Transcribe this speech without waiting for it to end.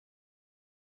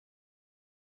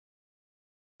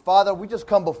Father, we just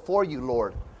come before you,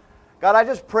 Lord. God, I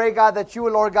just pray, God, that you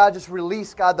would, Lord God, just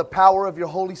release, God, the power of your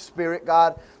Holy Spirit,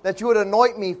 God, that you would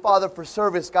anoint me, Father, for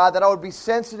service, God, that I would be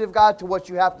sensitive, God, to what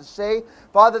you have to say.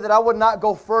 Father, that I would not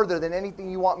go further than anything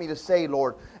you want me to say,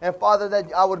 Lord. And Father,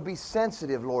 that I would be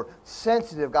sensitive, Lord,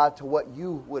 sensitive, God, to what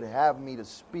you would have me to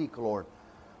speak, Lord.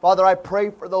 Father, I pray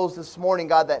for those this morning,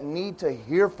 God, that need to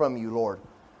hear from you, Lord.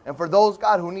 And for those,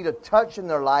 God, who need a touch in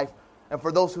their life, and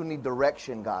for those who need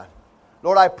direction, God.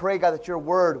 Lord, I pray, God, that your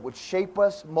word would shape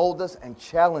us, mold us, and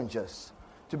challenge us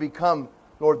to become,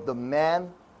 Lord, the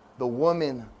man, the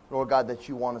woman, Lord God, that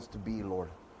you want us to be, Lord.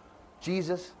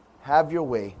 Jesus, have your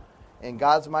way. In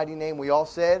God's mighty name, we all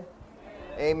said,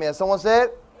 Amen. Someone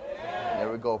said? Amen.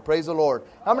 There we go. Praise the Lord.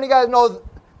 How many of you guys know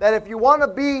that if you want to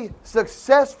be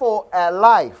successful at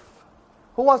life,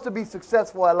 who wants to be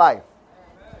successful at life?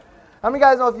 How many of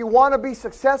you guys know if you want to be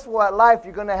successful at life,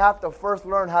 you're going to have to first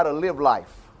learn how to live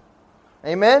life?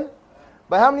 Amen?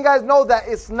 But how many of you guys know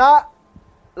that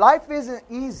life isn't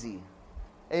easy?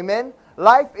 Amen?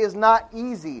 Life is not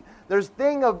easy. There's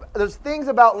things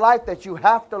about life that you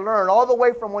have to learn, all the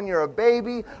way from when you're a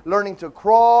baby, learning to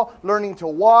crawl, learning to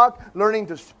walk, learning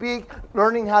to speak,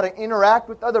 learning how to interact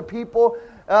with other people,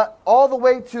 all the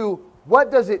way to what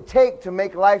does it take to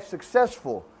make life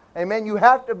successful. Amen? You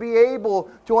have to be able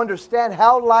to understand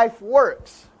how life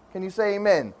works. Can you say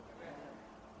amen?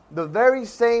 The very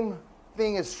same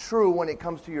thing is true when it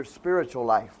comes to your spiritual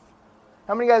life.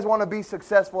 How many of you guys want to be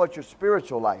successful at your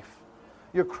spiritual life?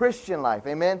 Your Christian life,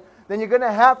 amen? Then you're going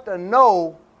to have to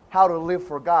know how to live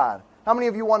for God. How many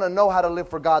of you want to know how to live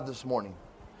for God this morning?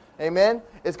 Amen?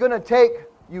 It's going to take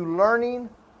you learning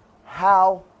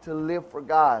how to live for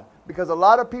God. Because a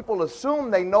lot of people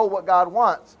assume they know what God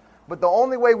wants. But the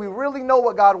only way we really know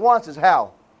what God wants is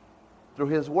how? Through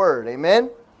His Word, amen?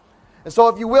 And so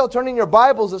if you will, turn in your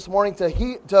Bibles this morning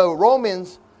to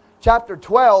Romans chapter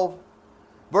 12,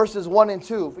 verses 1 and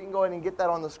 2. If we can go ahead and get that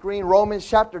on the screen. Romans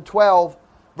chapter 12,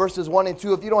 verses 1 and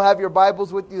 2. If you don't have your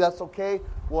Bibles with you, that's okay.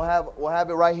 We'll have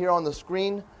it right here on the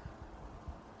screen.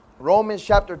 Romans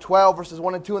chapter 12, verses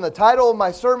 1 and 2. And the title of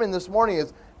my sermon this morning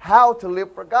is How to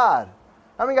Live for God.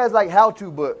 How many of you guys like how-to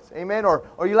books? Amen? Or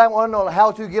you want to know how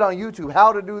to get on YouTube,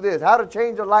 how to do this, how to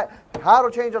change a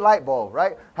light bulb,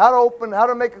 right? How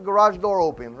to make a garage door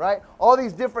open, right? All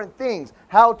these different things.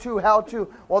 How to.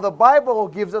 Well, the Bible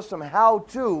gives us some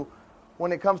how-to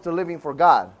when it comes to living for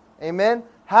God. Amen?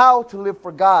 How to live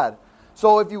for God.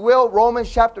 So if you will,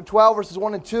 Romans chapter 12, verses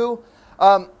 1 and 2.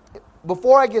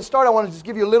 Before I get started, I want to just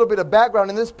give you a little bit of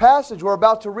background. In this passage we're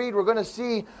about to read, we're going to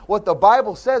see what the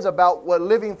Bible says about what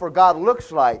living for God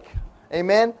looks like.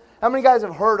 Amen? How many guys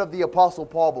have heard of the Apostle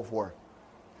Paul before?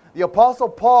 The Apostle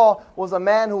Paul was a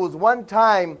man who was one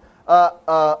time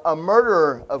a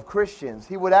murderer of Christians.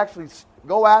 He would actually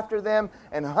go after them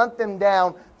and hunt them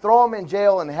down, throw them in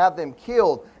jail, and have them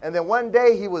killed. And then one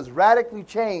day he was radically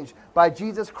changed by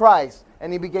Jesus Christ,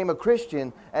 and he became a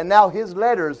Christian, and now his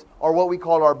letters are what we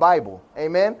call our Bible,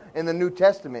 amen, in the New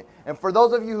Testament. And for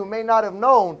those of you who may not have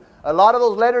known, a lot of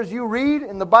those letters you read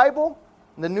in the Bible,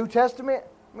 in the New Testament,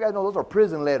 you guys know those are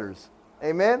prison letters,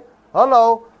 amen?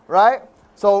 Hello, right?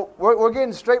 So we're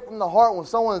getting straight from the heart when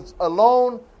someone's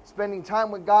alone, spending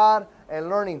time with God, and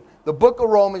learning. The book of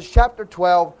Romans, chapter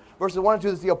 12, verses 1 and 2,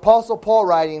 is the Apostle Paul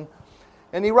writing,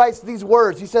 and he writes these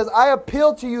words. He says, I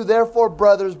appeal to you, therefore,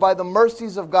 brothers, by the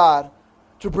mercies of God,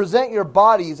 to present your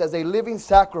bodies as a living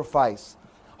sacrifice,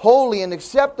 holy and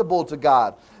acceptable to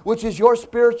God, which is your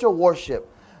spiritual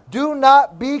worship. Do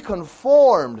not be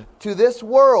conformed to this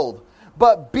world,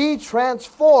 but be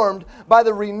transformed by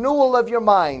the renewal of your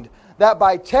mind, that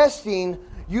by testing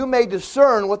you may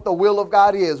discern what the will of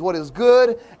God is, what is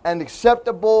good and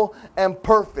acceptable and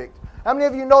perfect. How many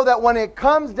of you know that when it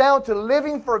comes down to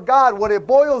living for God, what it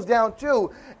boils down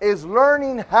to is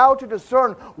learning how to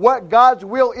discern what God's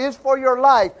will is for your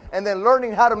life, and then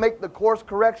learning how to make the course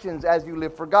corrections as you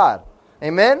live for God.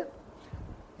 Amen?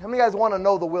 How many of you guys want to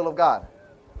know the will of God?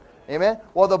 Amen?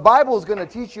 Well, the Bible is going to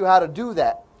teach you how to do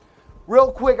that.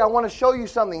 Real quick, I want to show you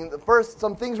something. First,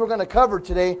 some things we're going to cover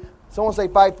today. Someone say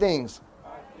 5 things.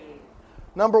 5 things.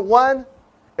 Number 1,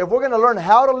 if we're going to learn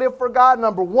how to live for God,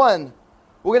 number 1,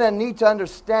 we're going to need to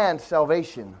understand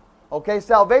salvation. Okay,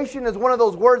 salvation is one of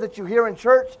those words that you hear in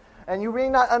church and you may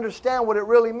not understand what it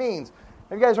really means.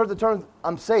 Have you guys heard the term,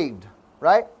 I'm saved,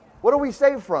 right? What are we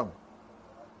saved from?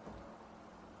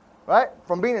 Right?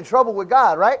 From being in trouble with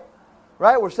God, right?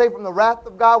 Right? We're saved from the wrath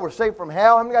of God. We're saved from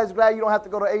hell. How many guys are glad you don't have to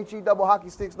go to HE double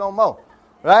hockey sticks no more?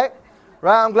 Right?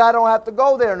 Right? I'm glad I don't have to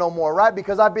go there no more, right?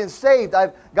 Because I've been saved.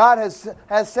 God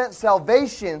has sent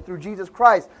salvation through Jesus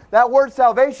Christ. That word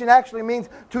salvation actually means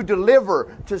to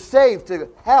deliver, to save, to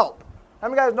help. How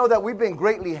many guys know that we've been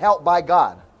greatly helped by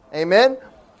God? Amen?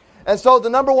 And so the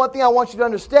number one thing I want you to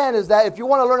understand is that if you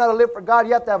want to learn how to live for God,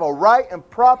 you have to have a right and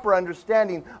proper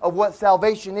understanding of what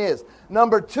salvation is.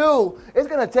 Number two, it's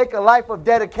going to take a life of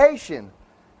dedication.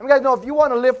 How many guys know if you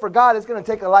want to live for God, it's going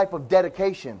to take a life of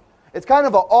dedication? It's kind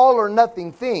of an all or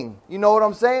nothing thing. You know what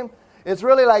I'm saying? It's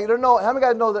really like, how many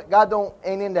guys know that God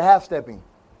ain't into half-stepping?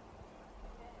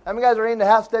 How many guys are into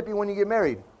half-stepping when you get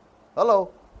married?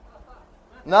 Hello?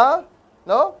 No?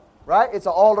 No? Right? It's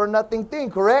an all or nothing thing,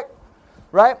 correct?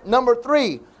 Right? Number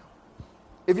three,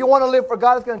 if you want to live for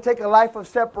God, it's going to take a life of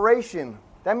separation.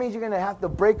 That means you're going to have to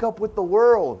break up with the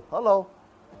world. Hello?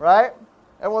 Right?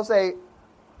 Everyone say,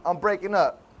 I'm breaking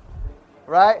up.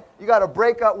 Right? You got to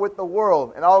break up with the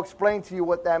world. And I'll explain to you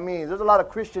what that means. There's a lot of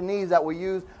Christianese that we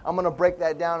use. I'm going to break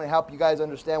that down and help you guys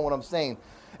understand what I'm saying.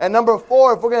 And number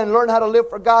four, if we're going to learn how to live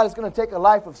for God, it's going to take a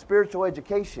life of spiritual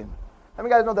education. How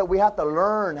many guys know that we have to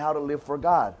learn how to live for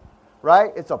God?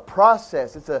 Right? It's a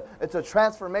process. It's a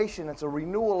transformation. It's a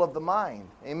renewal of the mind.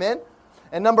 Amen?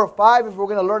 And number five, if we're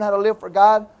going to learn how to live for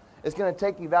God, it's going to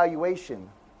take evaluation.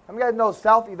 How many guys know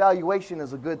self-evaluation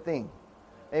is a good thing?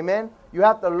 Amen? You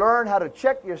have to learn how to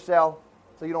check yourself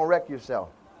so you don't wreck yourself.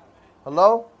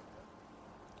 Hello?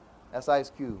 That's Ice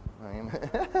Cube.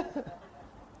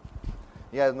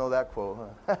 You guys know that quote,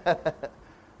 huh?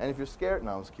 And if you're scared,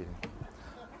 no, I'm just kidding.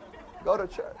 Go to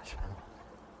church.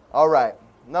 All right.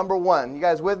 Number one. You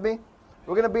guys with me?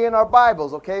 We're going to be in our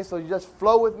Bibles, okay? So you just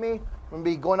flow with me. We're going to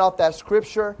be going off that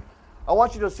scripture. I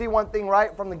want you to see one thing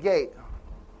right from the gate.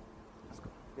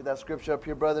 Get that scripture up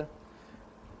here, brother.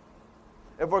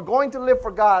 If we're going to live for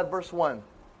God, verse 1.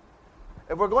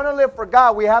 If we're going to live for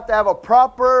God, we have to have a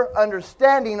proper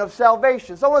understanding of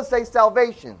salvation. Someone say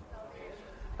salvation.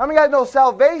 How many guys know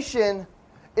salvation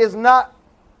is not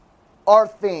our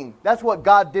thing? That's what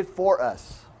God did for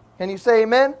us. Can you say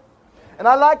amen? And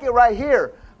I like it right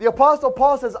here. The Apostle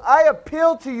Paul says, I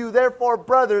appeal to you, therefore,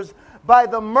 brothers, by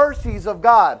the mercies of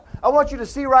God. I want you to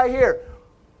see right here.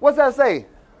 What's that say?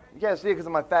 You can't see it because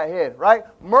of my fat head, right?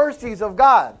 Mercies of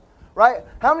God. Right?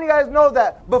 How many guys know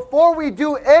that before we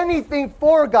do anything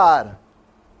for God,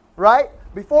 right?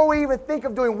 Before we even think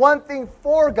of doing one thing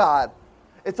for God,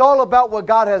 it's all about what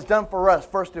God has done for us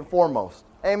first and foremost.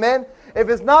 Amen? If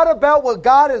it's not about what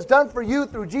God has done for you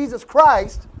through Jesus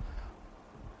Christ,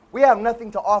 we have nothing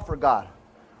to offer God.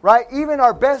 Right? Even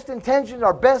our best intentions,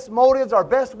 our best motives, our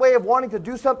best way of wanting to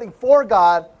do something for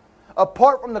God,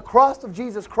 apart from the cross of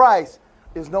Jesus Christ,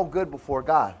 is no good before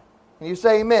God. Can you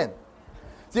say amen?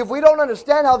 See, if we don't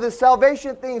understand how this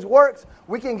salvation thing works,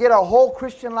 we can get our whole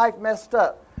Christian life messed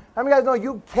up. How many guys know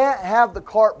you can't have the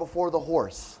cart before the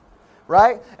horse?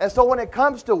 Right? And so when it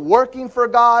comes to working for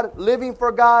God, living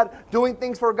for God, doing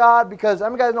things for God, because how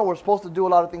many guys know we're supposed to do a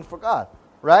lot of things for God?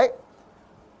 Right?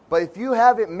 But if you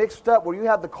have it mixed up where you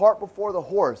have the cart before the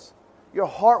horse, your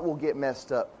heart will get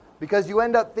messed up. Because you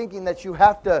end up thinking that you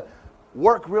have to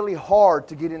work really hard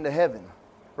to get into heaven.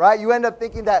 Right? You end up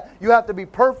thinking that you have to be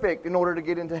perfect in order to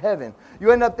get into heaven.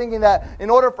 You end up thinking that in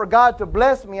order for God to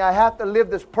bless me, I have to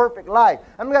live this perfect life.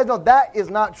 How many guys know that is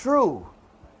not true?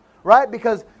 Right?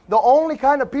 Because the only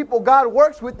kind of people God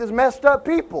works with is messed up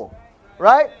people.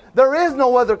 Right? There is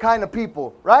no other kind of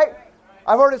people. Right?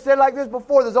 I've heard it said like this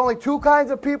before. There's only two kinds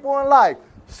of people in life.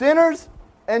 Sinners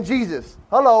and Jesus.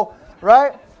 Hello.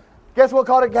 Right? Guess what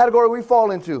category we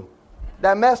fall into?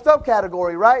 That messed up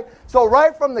category, right? So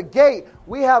right from the gate,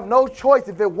 we have no choice.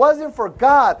 If it wasn't for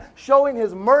God showing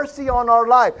His mercy on our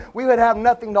life, we would have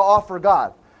nothing to offer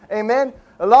God. Amen?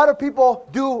 A lot of people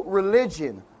do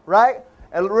religion, right?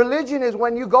 And religion is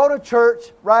when you go to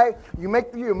church, right? You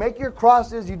make your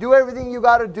crosses. You do everything you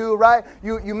got to do, right?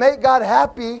 You make God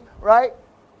happy, right?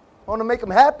 I want to make Him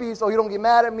happy so He don't get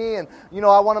mad at me. And,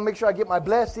 I want to make sure I get my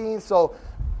blessings. So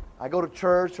I go to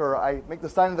church, or I make the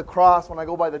sign of the cross when I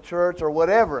go by the church, or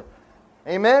whatever.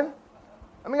 Amen?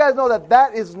 How many guys know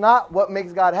that is not what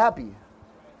makes God happy?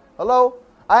 Hello?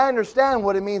 I understand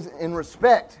what it means in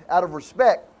respect, out of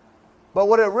respect. But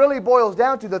what it really boils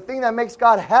down to, the thing that makes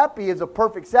God happy is a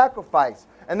perfect sacrifice.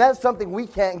 And that's something we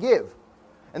can't give.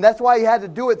 And that's why He had to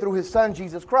do it through His Son,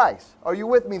 Jesus Christ. Are you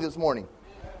with me this morning?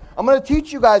 I'm going to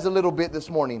teach you guys a little bit this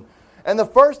morning. And the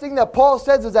first thing that Paul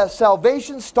says is that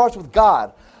salvation starts with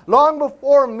God. Long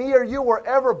before me or you were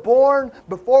ever born,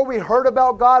 before we heard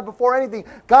about God, before anything,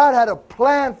 God had a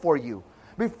plan for you.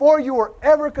 Before you were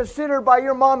ever considered by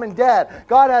your mom and dad,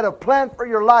 God had a plan for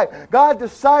your life. God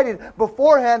decided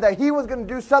beforehand that He was going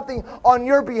to do something on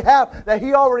your behalf that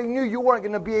He already knew you weren't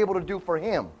going to be able to do for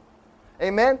Him.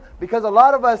 Amen? Because a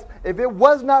lot of us, if it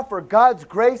was not for God's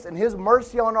grace and His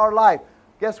mercy on our life,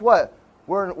 guess what?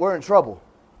 We're in trouble.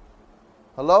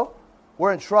 Hello?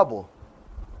 We're in trouble.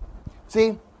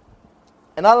 See?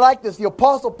 And I like this. The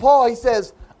Apostle Paul, he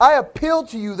says, I appeal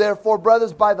to you, therefore,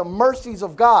 brothers, by the mercies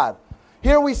of God.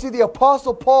 Here we see the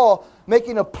Apostle Paul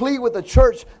making a plea with the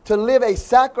church to live a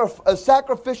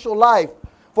sacrificial life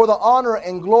for the honor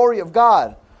and glory of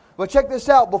God. But check this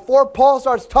out. Before Paul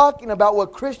starts talking about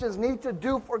what Christians need to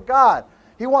do for God,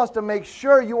 he wants to make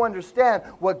sure you understand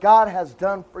what God has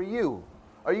done for you.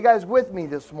 Are you guys with me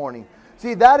this morning?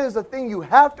 See, that is the thing you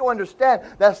have to understand,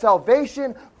 that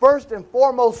salvation first and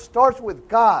foremost starts with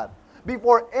God.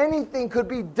 Before anything could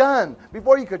be done,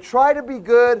 before you could try to be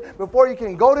good, before you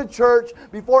can go to church,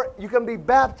 before you can be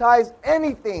baptized,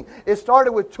 anything. It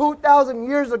started with 2,000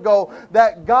 years ago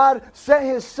that God sent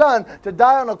His Son to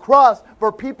die on a cross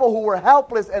for people who were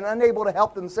helpless and unable to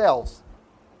help themselves.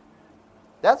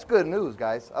 That's good news,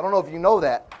 guys. I don't know if you know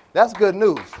that. That's good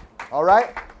news, all right?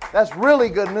 That's really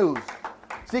good news.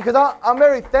 See, because I'm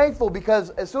very thankful, because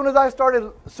as soon as I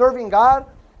started serving God,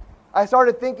 I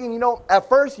started thinking, at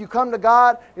first you come to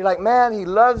God, you're like, man, He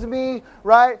loves me,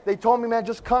 right? They told me, man,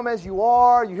 just come as you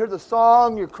are. You hear the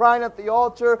song, you're crying at the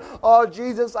altar, oh,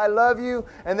 Jesus, I love you.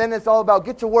 And then it's all about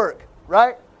get to work,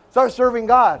 right? Start serving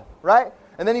God, right?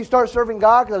 And then you start serving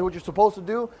God because that's what you're supposed to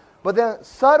do. But then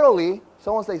subtly,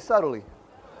 someone say subtly.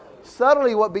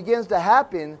 Subtly what begins to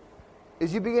happen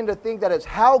is you begin to think that it's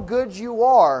how good you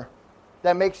are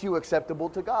that makes you acceptable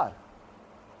to God.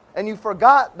 And you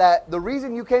forgot that the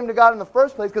reason you came to God in the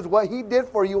first place because what He did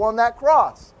for you on that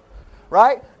cross,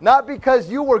 right? Not because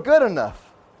you were good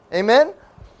enough. Amen?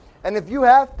 And if you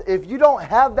don't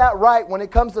have that right when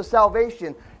it comes to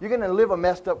salvation, you're going to live a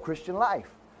messed up Christian life.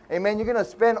 Amen? You're going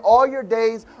to spend all your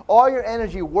days, all your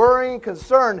energy worrying,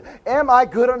 concerned, am I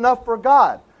good enough for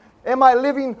God? Am I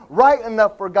living right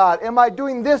enough for God? Am I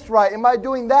doing this right? Am I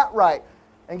doing that right?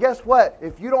 And guess what?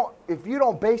 If you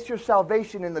don't base your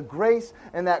salvation in the grace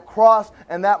and that cross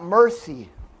and that mercy,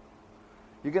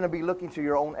 you're going to be looking to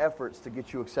your own efforts to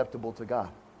get you acceptable to God.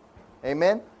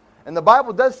 Amen? And the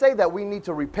Bible does say that we need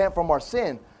to repent from our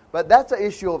sin, but that's an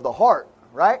issue of the heart,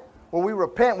 right? When we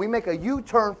repent, we make a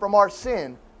U-turn from our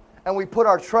sin and we put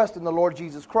our trust in the Lord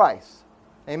Jesus Christ.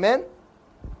 Amen?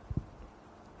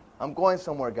 I'm going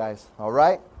somewhere, guys, all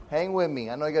right? Hang with me.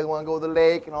 I know you guys want to go to the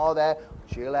lake and all that.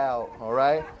 Chill out, all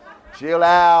right? Chill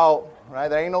out, right?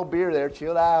 There ain't no beer there.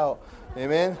 Chill out.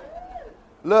 Amen?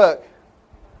 Look,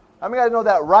 how many guys know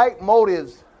that right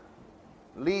motives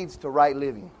leads to right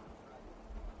living?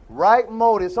 Right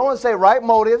motives. Someone say right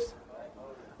motives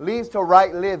leads to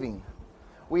right living.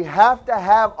 We have to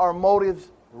have our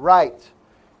motives right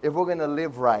if we're going to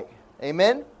live right.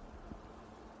 Amen?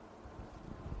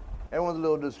 Everyone's a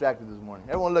little distracted this morning.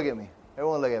 Everyone look at me.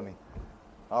 Everyone look at me.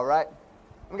 All right?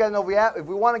 You guys know if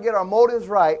we want to get our motives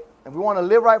right, if we want to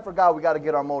live right for God, we got to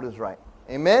get our motives right.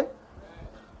 Amen?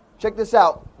 Check this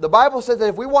out. The Bible says that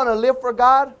if we want to live for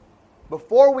God,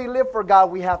 before we live for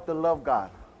God, we have to love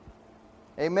God.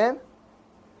 Amen?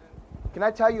 Can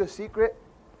I tell you a secret?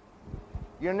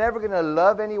 You're never going to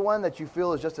love anyone that you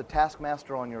feel is just a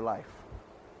taskmaster on your life.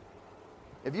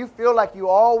 If you feel like he's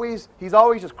always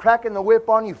just cracking the whip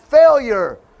on you,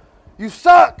 failure, you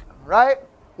suck, right?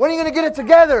 When are you going to get it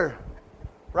together?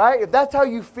 Right? If that's how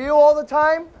you feel all the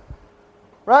time,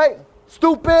 right?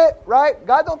 Stupid, right?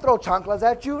 God don't throw chanclas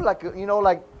at you like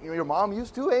your mom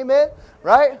used to, amen?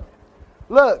 Right?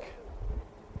 Look,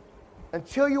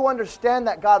 until you understand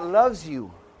that God loves you,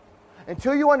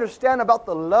 until you understand about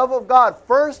the love of God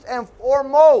first and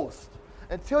foremost,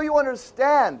 until you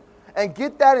understand and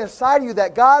get that inside of you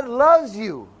that God loves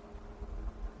you,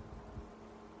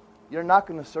 you're not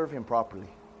going to serve Him properly.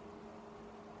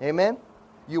 Amen?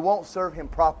 You won't serve Him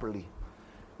properly.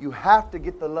 You have to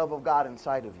get the love of God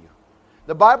inside of you.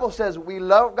 The Bible says we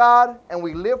love God and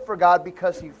we live for God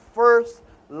because He first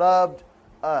loved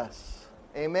us.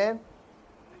 Amen?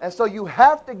 And so you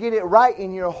have to get it right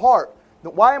in your heart.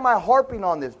 Why am I harping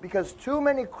on this? Because too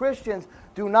many Christians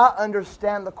do not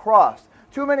understand the cross.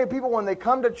 Too many people, when they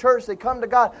come to church, they come to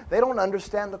God, they don't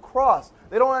understand the cross.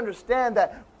 They don't understand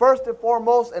that first and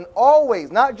foremost and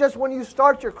always, not just when you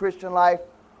start your Christian life,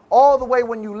 all the way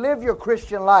when you live your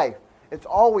Christian life, it's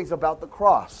always about the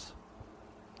cross.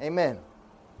 Amen.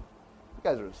 You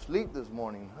guys are asleep this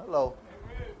morning. Hello.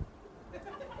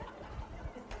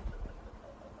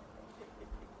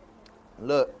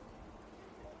 Look,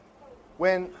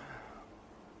 when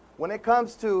When it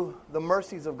comes to the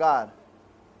mercies of God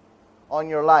on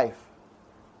your life,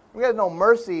 you guys know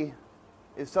mercy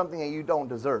is something that you don't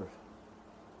deserve.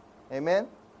 Amen?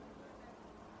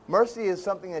 Mercy is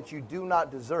something that you do not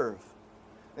deserve.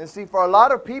 And see, for a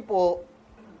lot of people,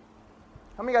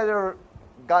 how many guys ever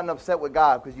gotten upset with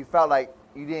God because you felt like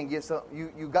you didn't get some,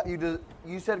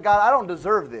 you said, God, I don't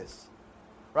deserve this,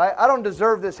 right? I don't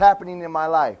deserve this happening in my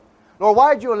life. Lord,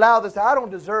 why did you allow this? I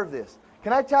don't deserve this.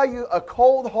 Can I tell you a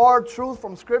cold, hard truth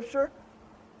from Scripture?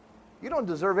 You don't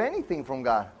deserve anything from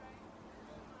God.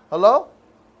 Hello?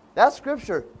 That's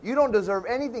Scripture. You don't deserve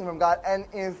anything from God. And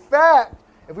in fact,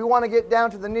 if we want to get down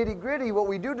to the nitty-gritty, what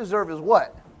we do deserve is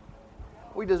what?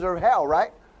 We deserve hell, right?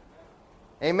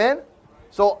 Amen?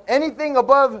 So anything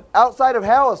above, outside of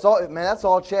hell, it's all, man, that's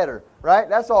all cheddar, right?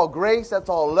 That's all grace, that's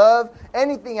all love.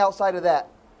 Anything outside of that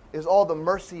is all the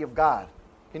mercy of God.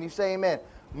 Can you say amen?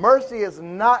 Mercy is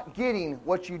not getting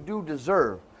what you do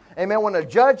deserve. Amen? When a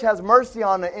judge has mercy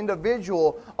on an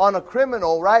individual, on a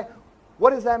criminal, right?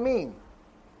 What does that mean?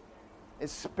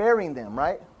 It's sparing them,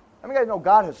 right? How many of you guys know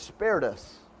God has spared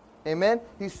us? Amen?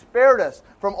 He spared us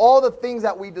from all the things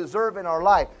that we deserve in our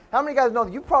life. How many of you guys know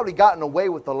that you've probably gotten away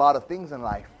with a lot of things in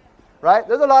life? Right?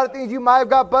 There's a lot of things you might have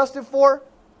got busted for,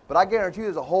 but I guarantee you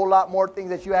there's a whole lot more things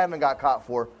that you haven't got caught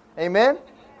for. Amen?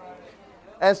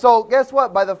 And so guess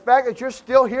what? By the fact that you're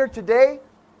still here today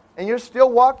and you're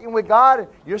still walking with God,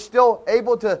 you're still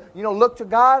able to, look to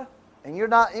God, and you're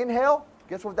not in hell,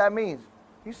 guess what that means?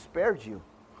 He spared you.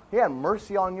 He had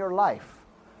mercy on your life.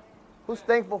 Who's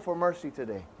thankful for mercy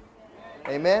today?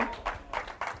 Amen.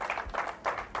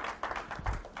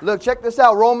 Look, check this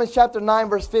out. Romans chapter 9,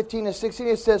 verse 15 and 16.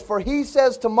 It says, for he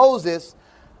says to Moses,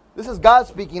 this is God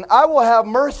speaking, I will have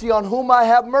mercy on whom I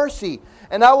have mercy,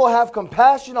 and I will have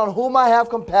compassion on whom I have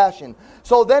compassion.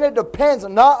 So then it depends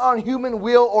not on human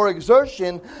will or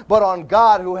exertion, but on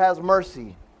God who has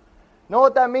mercy. Know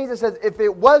what that means? It says, if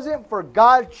it wasn't for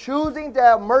God choosing to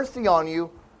have mercy on you,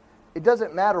 it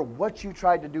doesn't matter what you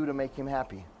tried to do to make him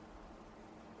happy.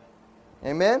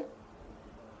 Amen?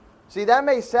 See, that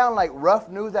may sound like rough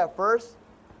news at first,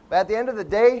 but at the end of the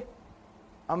day,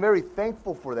 I'm very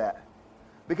thankful for that.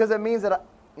 Because it means that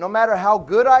no matter how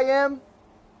good I am,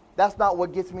 that's not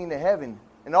what gets me into heaven.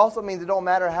 It also means it don't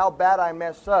matter how bad I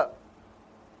mess up,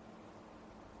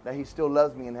 that he still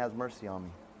loves me and has mercy on me.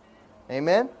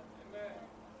 Amen? Amen.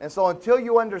 And so until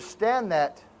you understand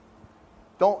that,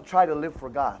 don't try to live for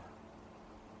God.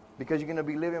 Because you're going to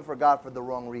be living for God for the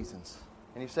wrong reasons.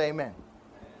 And you say amen?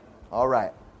 All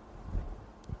right.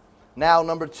 Now,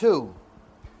 number 2.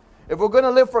 If we're going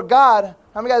to live for God,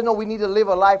 how many of you guys know we need to live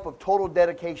a life of total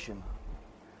dedication?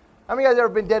 How many of you guys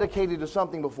ever been dedicated to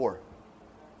something before?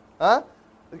 Huh?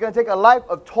 It's going to take a life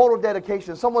of total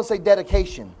dedication. Someone say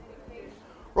dedication.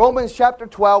 Romans chapter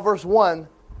 12, verse 1.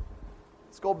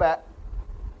 Let's go back.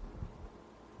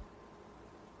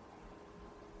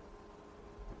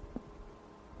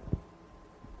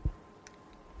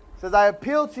 It says, I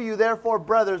appeal to you, therefore,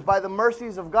 brothers, by the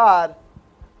mercies of God,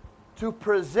 to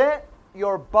present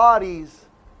your bodies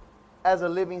as a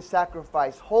living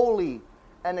sacrifice, holy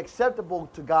and acceptable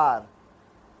to God,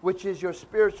 which is your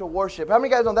spiritual worship. How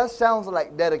many guys know that sounds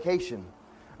like dedication,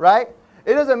 right?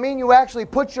 It doesn't mean you actually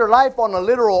put your life on a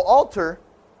literal altar,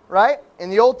 right? In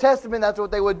the Old Testament, that's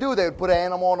what they would do. They would put an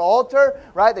animal on the altar,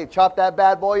 right? They'd chop that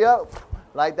bad boy up,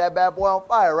 light that bad boy on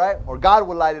fire, right? Or God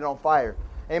would light it on fire.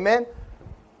 Amen?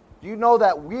 Do you know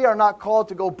that we are not called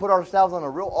to go put ourselves on a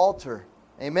real altar?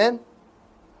 Amen?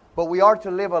 But we are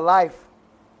to live a life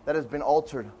that has been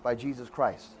altered by Jesus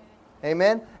Christ.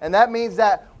 Amen? And that means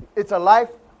that it's a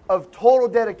life of total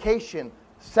dedication,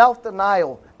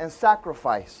 self-denial, and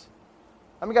sacrifice.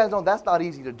 How many guys know that's not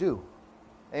easy to do?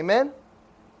 Amen?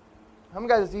 How many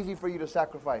guys it's easy for you to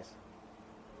sacrifice?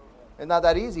 It's not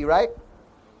that easy, right?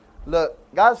 Look,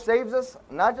 God saves us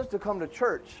not just to come to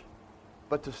church,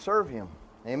 but to serve Him.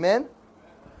 Amen?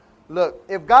 Look,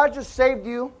 if God just saved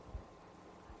you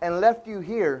and left you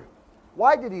here,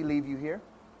 why did He leave you here?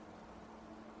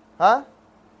 Huh?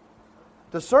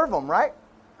 To serve Him, right?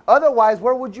 Otherwise,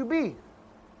 where would you be?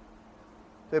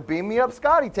 To beam me up,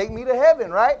 Scotty, take me to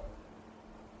heaven, right?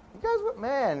 You guys,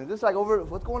 man, this is like over,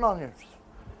 what's going on here?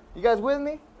 You guys with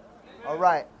me? All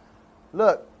right.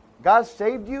 Look, God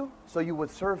saved you so you would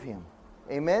serve Him.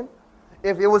 Amen?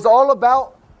 If it was all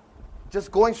about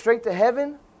just going straight to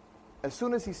heaven, as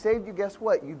soon as He saved you, guess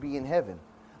what? You'd be in heaven.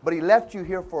 But He left you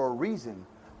here for a reason,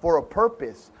 for a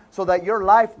purpose, so that your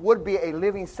life would be a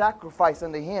living sacrifice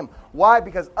unto Him. Why?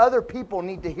 Because other people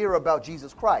need to hear about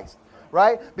Jesus Christ.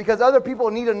 right? Because other people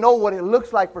need to know what it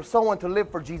looks like for someone to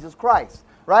live for Jesus Christ,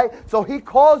 right? So he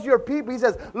calls your people. He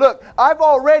says, look, I've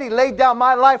already laid down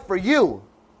my life for you.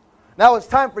 Now it's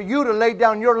time for you to lay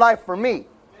down your life for me.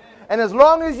 And as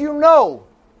long as you know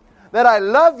that I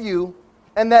love you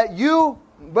and that you,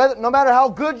 no matter how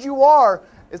good you are,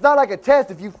 it's not like a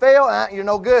test. If you fail, you're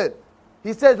no good.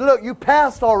 He says, look, you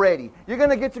passed already. You're going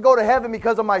to get to go to heaven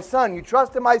because of my Son. You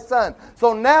trust in my Son.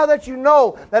 So now that you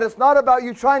know that it's not about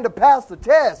you trying to pass the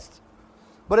test,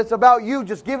 but it's about you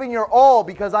just giving your all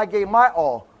because I gave my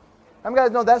all. How many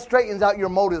guys know that straightens out your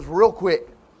motives real quick,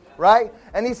 right?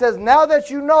 And he says, now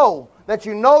that you know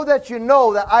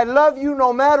that I love you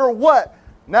no matter what,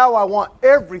 now I want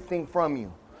everything from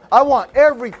you. I want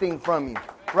everything from you,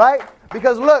 right?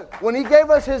 Because look, when he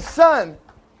gave us his Son,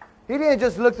 he didn't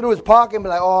just look through his pocket and be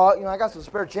like, oh, I got some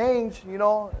spare change, good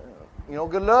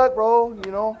luck,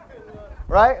 bro,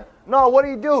 right? No, what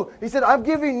did he do? He said, I'm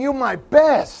giving you my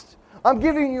best. I'm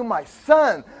giving you my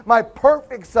Son, my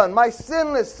perfect Son, my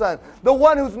sinless Son, the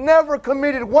one who's never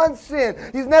committed one sin.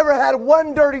 He's never had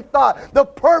one dirty thought. The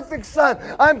perfect Son.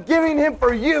 I'm giving him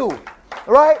for you,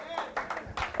 right?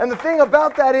 And the thing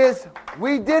about that is,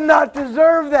 we did not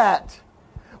deserve that.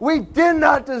 We did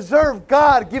not deserve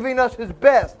God giving us his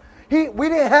best. We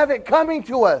didn't have it coming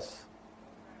to us.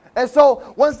 And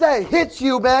so once that hits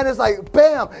you, man, it's like,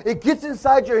 bam, it gets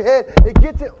inside your head.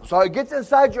 It gets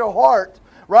inside your heart,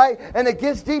 right? And it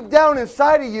gets deep down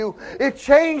inside of you. It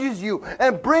changes you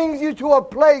and brings you to a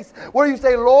place where you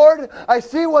say, Lord, I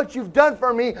see what you've done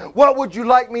for me. What would you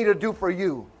like me to do for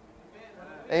you?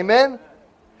 Amen?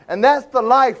 And that's the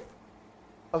life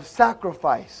of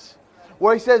sacrifice,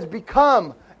 where he says,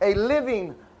 become a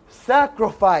living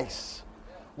sacrifice.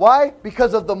 Why?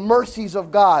 Because of the mercies of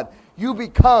God. You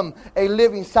become a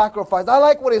living sacrifice. I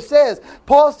like what it says.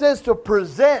 Paul says to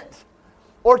present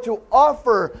or to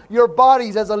offer your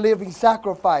bodies as a living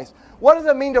sacrifice. What does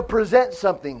it mean to present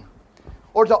something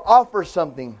or to offer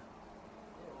something?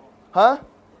 Huh?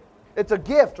 It's a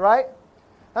gift, right?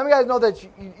 How many of you guys know that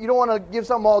you don't want to give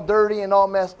something all dirty and all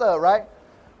messed up, right?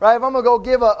 Right? If I'm going to go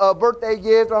give a birthday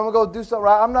gift or I'm going to go do something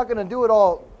right, I'm not going to do it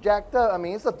all jacked up. I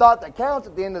mean, it's the thought that counts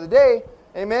at the end of the day.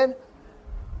 Amen?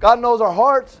 God knows our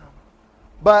hearts.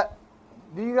 But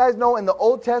do you guys know in the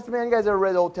Old Testament, you guys ever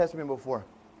read the Old Testament before?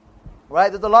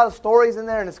 Right? There's a lot of stories in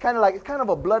there, and it's kind of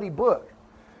a bloody book.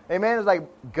 Amen? It's like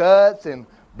guts and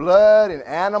blood and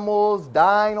animals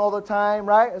dying all the time,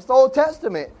 right? It's the Old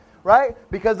Testament, right?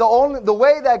 Because the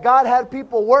way that God had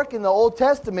people work in the Old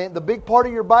Testament, the big part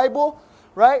of your Bible,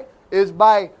 right, is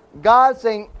by God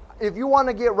saying, if you want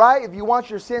to get right, if you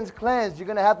want your sins cleansed, you're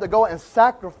going to have to go and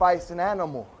sacrifice an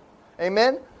animal.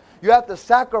 Amen? You have to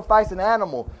sacrifice an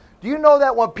animal. Do you know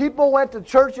that when people went to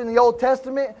church in the Old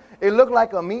Testament, it looked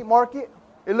like a meat market?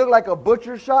 It looked like a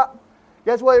butcher shop?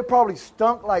 Guess what? It probably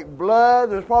stunk like blood.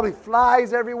 There's probably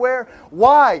flies everywhere.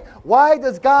 Why? Why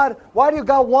do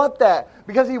God want that?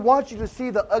 Because he wants you to see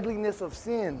the ugliness of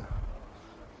sin.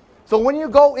 So when you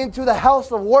go into the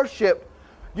house of worship,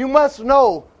 you must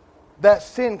know that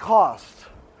sin costs.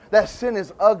 That sin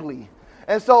is ugly.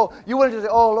 And so you wouldn't just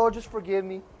say, oh, Lord, just forgive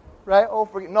me. Right? Oh,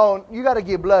 no, you got to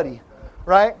get bloody.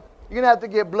 Right? You're going to have to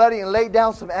get bloody and lay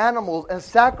down some animals and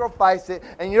sacrifice it.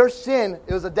 And your sin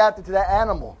is adapted to that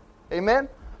animal. Amen?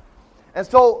 And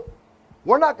so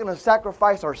we're not going to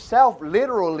sacrifice ourselves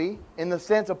literally in the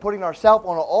sense of putting ourselves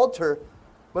on an altar.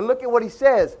 But look at what he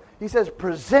says. He says,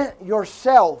 present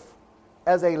yourself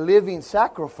as a living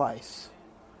sacrifice.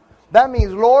 That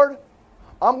means, Lord,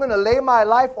 I'm going to lay my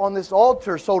life on this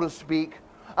altar, so to speak.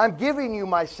 I'm giving you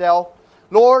myself.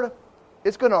 Lord,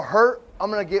 it's going to hurt.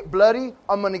 I'm going to get bloody.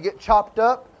 I'm going to get chopped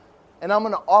up. And I'm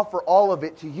going to offer all of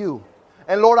it to you.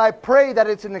 And Lord, I pray that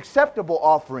it's an acceptable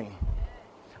offering.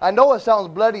 I know it sounds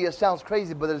bloody, it sounds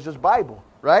crazy, but it's just Bible,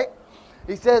 right?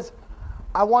 He says,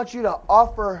 I want you to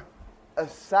offer a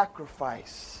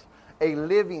sacrifice, a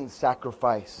living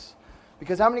sacrifice.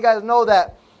 Because how many guys know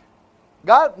that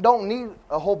God don't need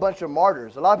a whole bunch of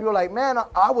martyrs? A lot of people are like, man,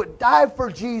 I would die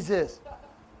for Jesus.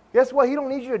 Guess what? He don't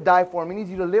need you to die for him. He needs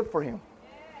you to live for him.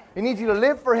 He needs you to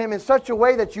live for him in such a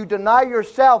way that you deny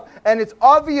yourself, and it's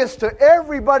obvious to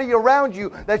everybody around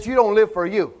you that you don't live for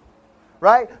you,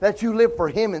 right? That you live for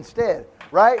him instead,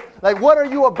 right? Like, what are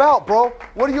you about, bro?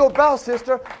 What are you about,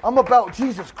 sister? I'm about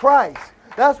Jesus Christ.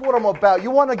 That's what I'm about.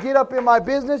 You want to get up in my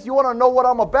business? You want to know what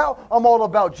I'm about? I'm all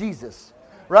about Jesus.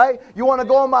 Right? You want to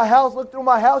go in my house, look through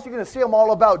my house, you're going to see I'm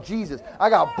all about Jesus. I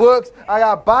got books, I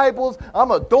got Bibles,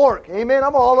 I'm a dork. Amen?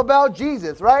 I'm all about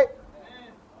Jesus, right?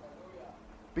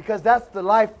 Because that's the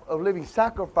life of living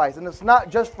sacrifice. And it's not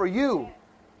just for you.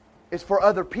 It's for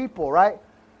other people, right?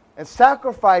 And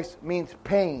sacrifice means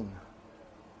pain.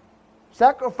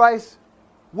 Sacrifice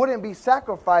wouldn't be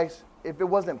sacrifice if it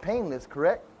wasn't painless,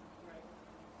 correct?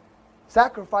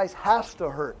 Sacrifice has to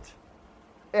hurt.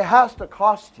 It has to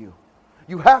cost you.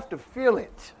 You have to feel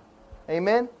it.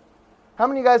 Amen? How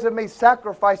many of you guys have made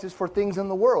sacrifices for things in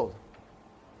the world?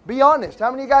 Be honest.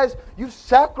 How many of you guys, you've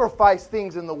sacrificed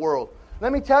things in the world?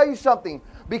 Let me tell you something.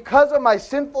 Because of my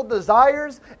sinful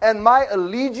desires and my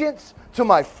allegiance to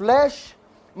my flesh,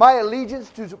 my allegiance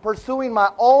to pursuing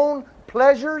my own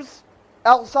pleasures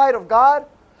outside of God,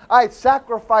 I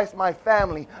sacrificed my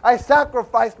family. I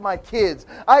sacrificed my kids.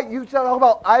 You talk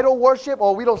about idol worship.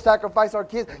 Oh, we don't sacrifice our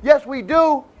kids. Yes, we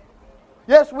do.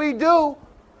 Yes, we do.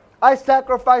 I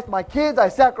sacrificed my kids. I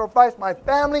sacrificed my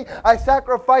family. I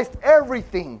sacrificed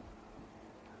everything.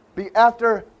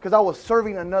 Because I was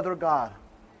serving another God.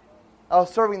 I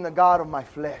was serving the God of my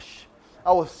flesh.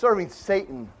 I was serving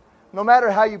Satan. No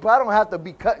matter how I don't have to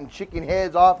be cutting chicken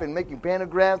heads off and making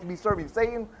pentagrams to be serving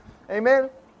Satan. Amen?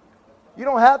 You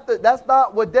don't have to. That's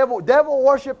not what devil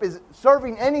worship is,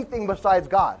 serving anything besides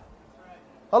God.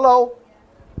 Hello?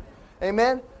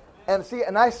 Amen?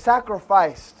 And I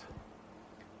sacrificed.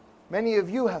 Many of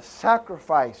you have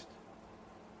sacrificed.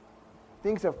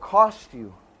 Things have cost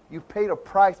you. You paid a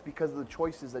price because of the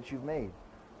choices that you've made.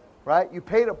 Right? You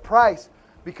paid a price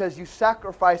because you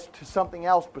sacrificed to something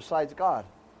else besides God.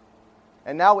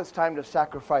 And now it's time to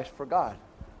sacrifice for God.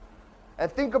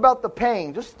 And think about the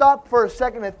pain. Just stop for a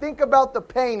second and think about the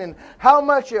pain and how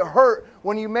much it hurt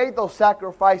when you made those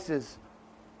sacrifices.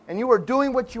 And you were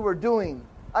doing what you were doing.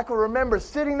 I can remember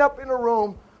sitting up in a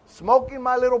room, smoking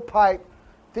my little pipe,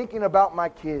 thinking about my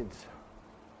kids.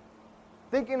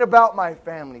 Thinking about my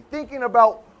family. Thinking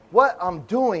about what I'm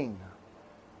doing.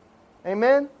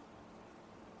 Amen?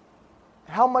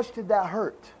 How much did that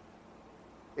hurt?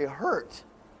 It hurt.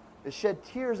 It shed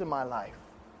tears in my life.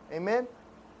 Amen?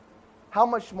 How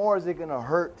much more is it going to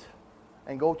hurt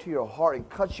and go to your heart and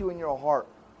cut you in your heart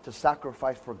to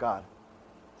sacrifice for God?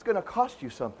 It's going to cost you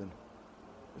something.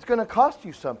 It's going to cost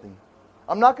you something.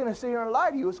 I'm not going to sit here and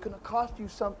lie to you. It's going to cost you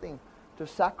something to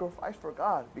sacrifice for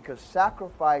God, because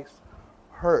sacrifice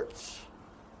hurts.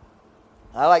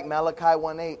 I like Malachi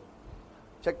 1:8.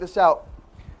 Check this out.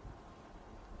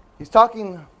 He's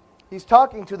talking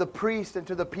to the priests and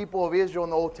to the people of Israel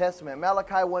in the Old Testament.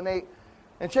 Malachi 1:8.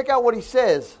 And check out what he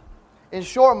says. In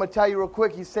short, I'm going to tell you real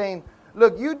quick. He's saying,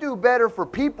 look, you do better for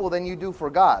people than you do for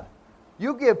God.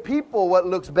 You give people what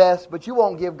looks best, but you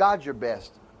won't give God your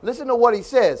best. Listen to what he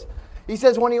says. He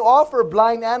says, when you offer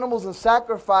blind animals in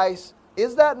sacrifice,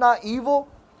 is that not evil?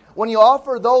 When you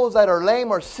offer those that are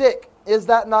lame or sick, is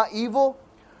that not evil?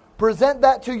 Present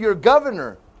that to your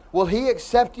governor. Will he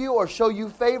accept you or show you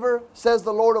favor, says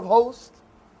the Lord of hosts?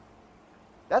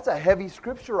 That's a heavy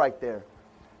scripture right there.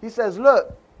 He says,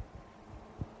 look,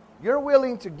 you're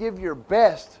willing to give your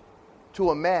best to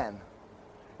a man.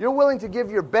 You're willing to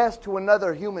give your best to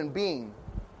another human being.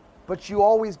 But you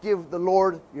always give the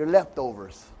Lord your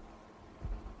leftovers.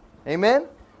 Amen?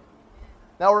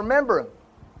 Now remember,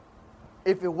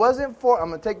 if it wasn't for, I'm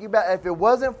going to take you back, if it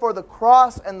wasn't for the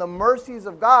cross and the mercies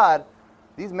of God,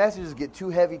 these messages get too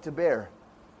heavy to bear.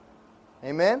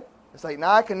 Amen? It's like,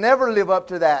 now I can never live up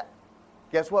to that.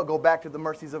 Guess what? Go back to the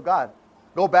mercies of God.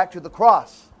 Go back to the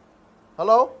cross.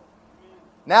 Hello?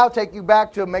 Now take you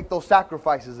back to make those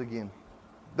sacrifices again.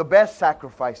 The best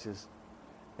sacrifices.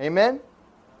 Amen?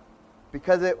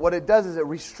 Because what it does is it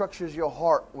restructures your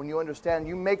heart when you understand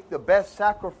you make the best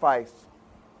sacrifice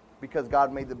because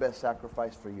God made the best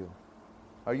sacrifice for you.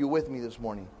 Are you with me this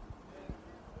morning?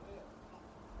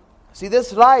 See,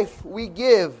 this life we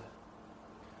give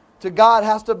to God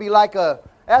has to be like a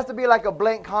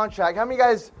blank contract. How many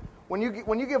guys, when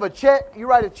you give a check, you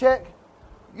write a check,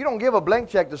 you don't give a blank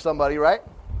check to somebody, right?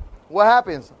 What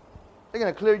happens? They're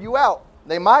going to clear you out.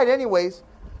 They might anyways.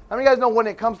 How many guys know when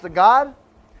it comes to God,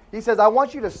 He says, I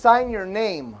want you to sign your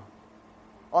name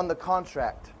on the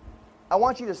contract. I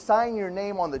want you to sign your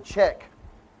name on the check,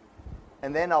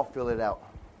 and then I'll fill it out.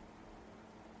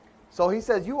 So He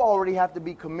says, you already have to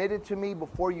be committed to me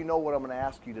before you know what I'm going to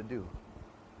ask you to do.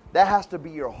 That has to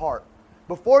be your heart.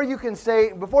 Before you can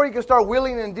start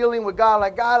wheeling and dealing with God,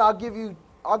 like, God, I'll give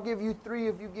you 3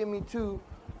 if you give me 2,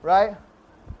 right?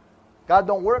 God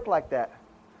don't work like that.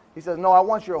 He says, no, I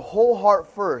want your whole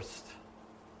heart first.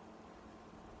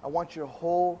 I want your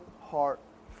whole heart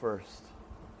first.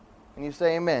 And you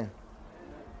say amen.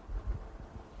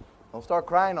 Don't start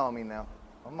crying on me now.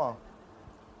 Come on.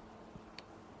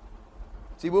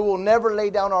 See, we will never lay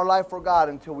down our life for God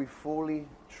until we fully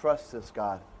trust this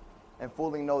God and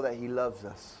fully know that He loves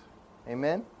us.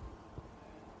 Amen?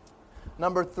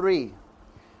 Number 3,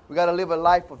 we got to live a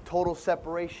life of total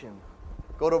separation.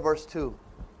 Go to verse 2.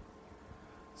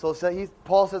 So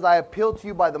Paul says, I appeal to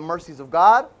you by the mercies of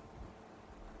God.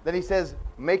 Then he says,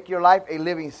 make your life a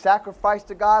living sacrifice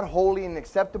to God, holy and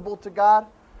acceptable to God.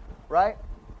 Right?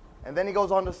 And then he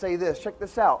goes on to say this. Check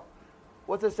this out.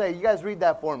 What's it say? You guys read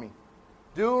that for me.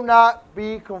 Do not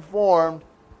be conformed.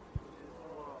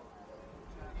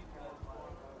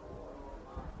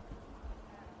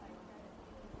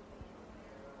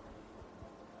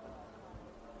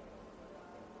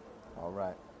 All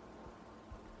right.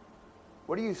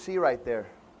 What do you see right there?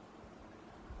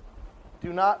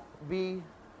 Do not be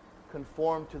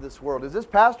conformed to this world. Is this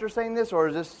pastor saying this or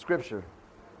is this scripture?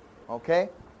 Okay?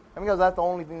 Because that's the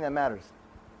only thing that matters.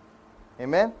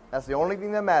 Amen? That's the only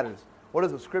thing that matters. What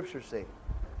does the scripture say?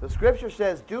 The scripture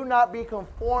says, do not be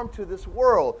conformed to this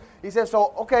world. He says,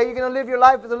 so, okay, you're going to live your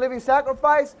life as a living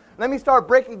sacrifice? Let me start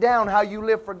breaking down how you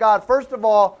live for God. First of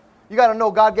all, you got to know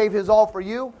God gave His all for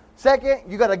you.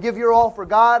 Second, you got to give your all for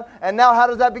God. And now how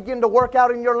does that begin to work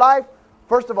out in your life?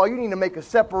 First of all, you need to make a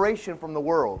separation from the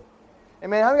world.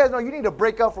 Amen. How many of you guys know you need to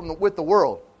break up with the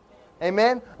world?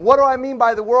 Amen. What do I mean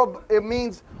by the world? It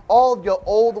means all your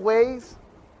old ways.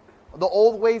 The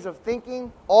old ways of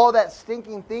thinking, all that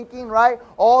stinking thinking, right?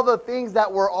 All the things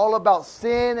that were all about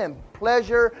sin and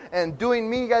pleasure and doing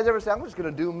me. You guys ever say, I'm just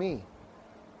going to do me? You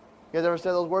guys ever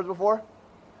said those words before?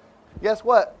 Guess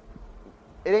what?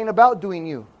 It ain't about doing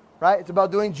you, right? It's about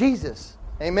doing Jesus.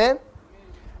 Amen?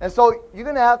 And so you're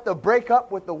going to have to break up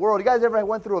with the world. You guys ever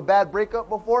went through a bad breakup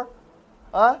before?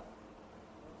 Huh?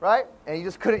 Right? And you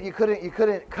just couldn't cut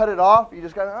it off. You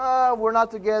just we're not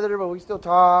together, but we still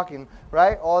talk, and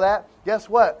right? All that. Guess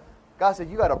what? God said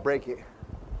you got to break it.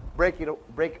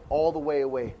 Break all the way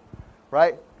away.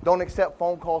 Right? Don't accept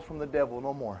phone calls from the devil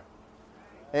no more.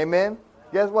 Amen?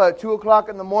 Guess what? 2 o'clock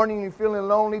in the morning, you're feeling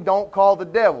lonely, don't call the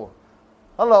devil.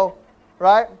 Hello?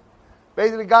 Right?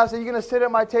 Basically, God said, you're going to sit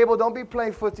at my table, don't be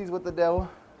playing footsies with the devil.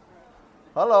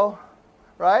 Hello?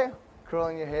 Right?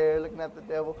 Curling your hair, looking at the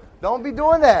devil. Don't be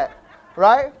doing that,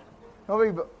 right?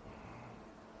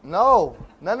 No,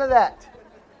 none of that,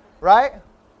 right?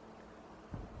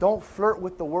 Don't flirt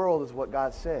with the world is what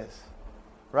God says,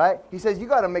 right? He says you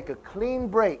got to make a clean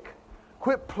break.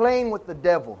 Quit playing with the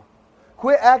devil.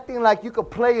 Quit acting like you could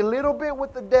play a little bit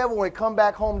with the devil and come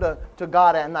back home to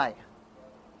God at night.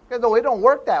 Because it don't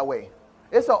work that way.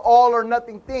 It's an all or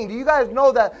nothing thing. Do you guys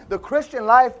know that the Christian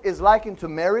life is likened to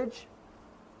marriage?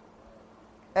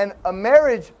 And a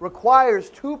marriage requires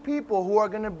two people who are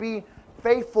going to be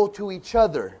faithful to each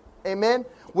other. Amen?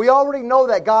 We already know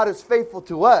that God is faithful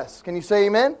to us. Can you say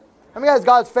amen? How many guys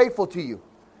God's faithful to you?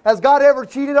 Has God ever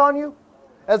cheated on you?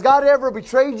 Has God ever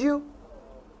betrayed you?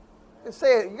 Just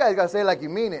say it. You guys got to say it like you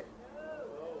mean it.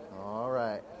 All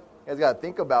right. You guys got to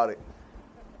think about it.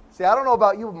 See, I don't know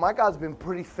about you, but my God's been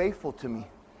pretty faithful to me.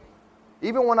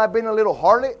 Even when I've been a little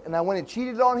harlot and I went and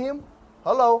cheated on Him,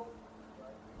 hello.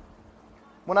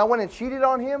 When I went and cheated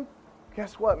on Him,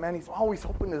 guess what, man? He's always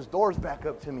opened His doors back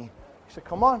up to me. He said,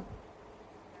 come on.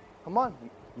 Come on.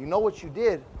 You know what you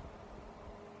did.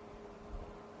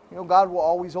 You know, God will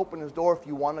always open His door if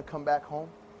you want to come back home.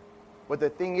 But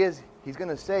the thing is, He's going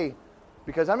to say,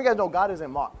 because how many of you guys know God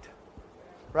isn't mocked?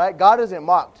 Right? God isn't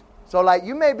mocked. So like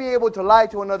you may be able to lie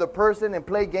to another person and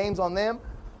play games on them.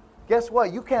 Guess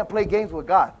what? You can't play games with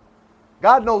God.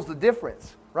 God knows the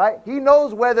difference, right? He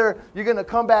knows whether you're going to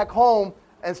come back home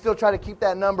and still try to keep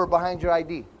that number behind your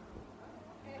ID.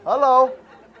 Hello?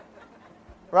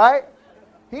 Right?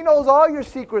 He knows all your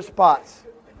secret spots.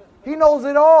 He knows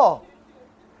it all.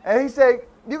 And He said,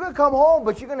 you're going to come home,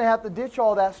 but you're going to have to ditch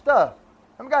all that stuff.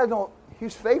 Some guys don't,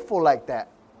 He's faithful like that.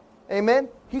 Amen?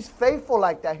 He's faithful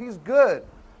like that. He's good.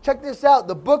 Check this out.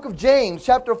 The book of James,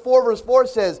 chapter 4, verse 4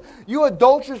 says, you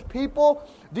adulterous people,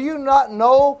 do you not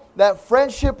know that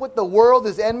friendship with the world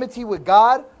is enmity with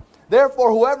God?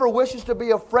 Therefore, whoever wishes to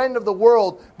be a friend of the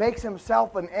world makes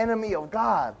himself an enemy of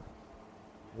God.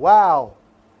 Wow.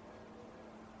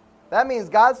 That means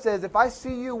God says, if I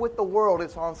see you with the world,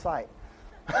 it's on sight.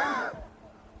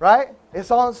 Right?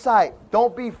 It's on sight.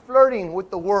 Don't be flirting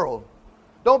with the world.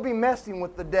 Don't be messing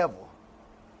with the devil.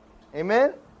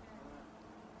 Amen?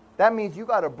 That means you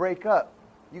got to break up.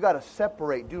 You got to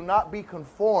separate. Do not be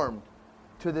conformed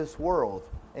to this world.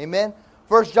 Amen?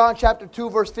 1 John chapter 2,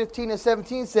 verse 15 and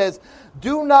 17 says,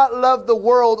 do not love the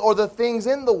world or the things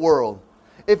in the world.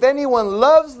 If anyone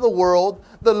loves the world,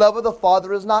 the love of the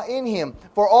Father is not in him.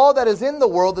 For all that is in the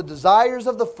world, the desires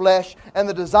of the flesh and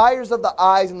the desires of the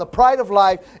eyes and the pride of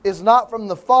life is not from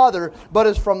the Father, but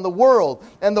is from the world.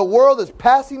 And the world is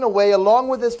passing away along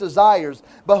with its desires.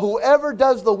 But whoever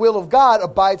does the will of God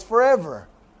abides forever.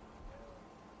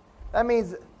 That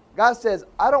means God says,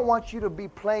 I don't want you to be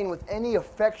playing with any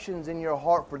affections in your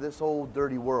heart for this old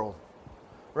dirty world.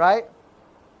 Right?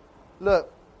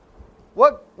 Look,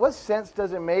 what sense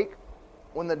does it make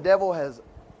when the devil has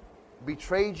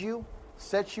betrayed you,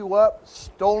 set you up,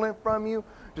 stolen from you,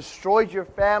 destroyed your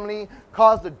family,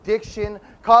 caused addiction,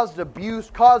 caused abuse,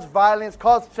 caused violence,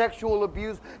 caused sexual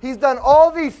abuse? He's done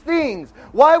all these things.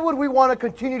 Why would we want to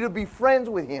continue to be friends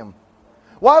with him?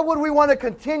 Why would we want to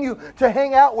continue to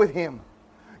hang out with him?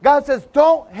 God says,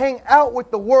 don't hang out with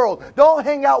the world. Don't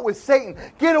hang out with Satan.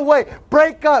 Get away.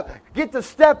 Break up. Get to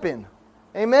stepping.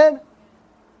 Amen?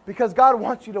 Because God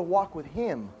wants you to walk with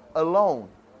him alone.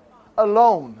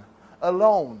 Alone.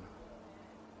 Alone.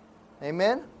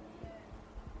 Amen?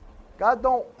 God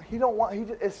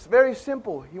it's very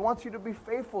simple. He wants you to be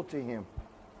faithful to him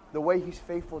the way he's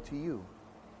faithful to you.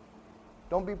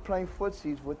 Don't be playing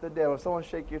footsies with the devil. Someone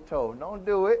shake your toe. Don't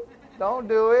do it. Don't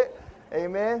do it.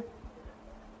 Amen?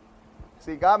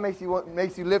 See, God makes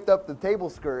you lift up the table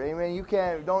skirt. Amen. You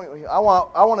can't. I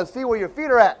want to see where your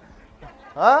feet are at.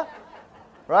 Huh?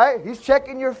 Right? He's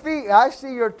checking your feet. I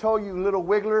see your toe, you little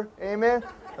wiggler. Amen.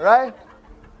 Right?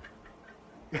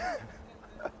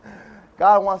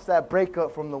 God wants that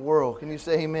breakup from the world. Can you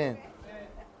say amen?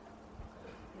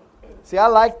 See, I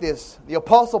like this. The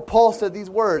Apostle Paul said these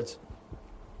words.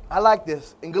 I like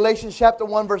this. In Galatians chapter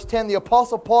 1, verse 10, the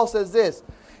Apostle Paul says this.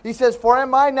 He says, for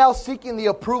am I now seeking the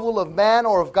approval of man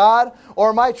or of God? Or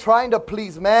am I trying to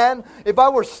please man? If I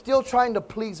were still trying to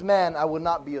please man, I would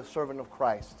not be a servant of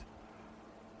Christ.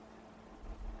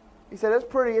 He said,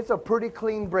 it's a pretty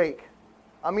clean break.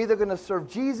 I'm either going to serve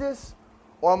Jesus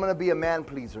or I'm going to be a man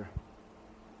pleaser.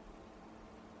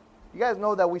 You guys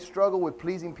know that we struggle with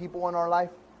pleasing people in our life?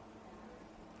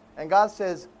 And God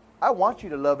says, I want you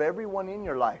to love everyone in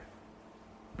your life.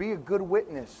 Be a good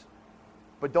witness.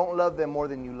 But don't love them more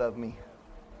than you love me.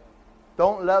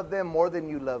 Don't love them more than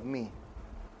you love me.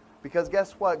 Because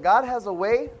guess what? God has a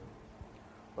way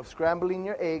of scrambling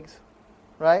your eggs,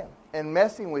 right? And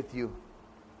messing with you.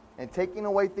 And taking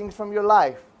away things from your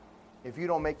life if you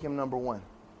don't make him number one.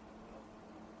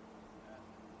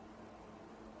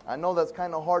 I know that's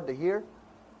kind of hard to hear.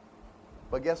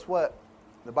 But guess what?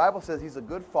 The Bible says he's a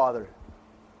good father.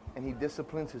 And he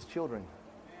disciplines his children.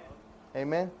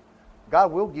 Amen?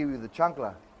 God will give you the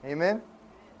chancla. Amen?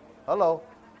 Hello.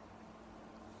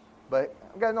 But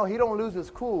you guys know he don't lose his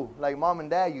cool like mom and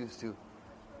dad used to.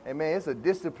 Amen? It's a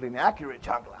discipline, accurate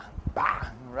chancla. Bah!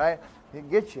 Right? He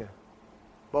gets you.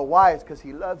 But why? It's because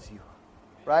he loves you.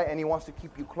 Right? And he wants to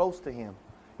keep you close to him.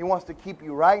 He wants to keep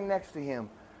you right next to him.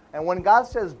 And when God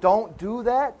says don't do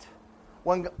that,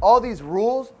 when all these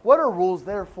rules, what are rules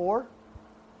there for?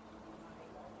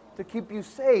 To keep you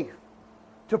safe.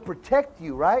 To protect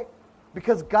you, right?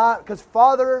 Because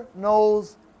Father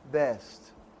knows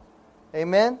best.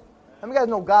 Amen? How many of you guys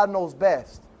know God knows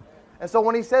best? And so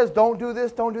when he says don't do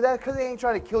this, don't do that, because he ain't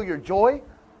trying to kill your joy.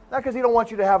 Not because he don't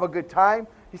want you to have a good time.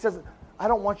 He says, I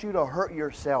don't want you to hurt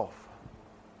yourself.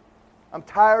 I'm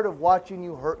tired of watching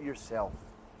you hurt yourself.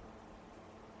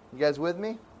 You guys with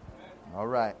me? All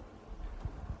right.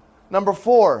 Number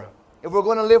 4, if we're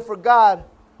going to live for God,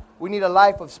 we need a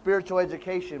life of spiritual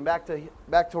education. Back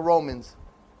to Romans.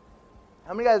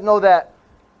 How many of you guys know that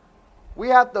we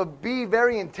have to be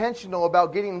very intentional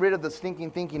about getting rid of the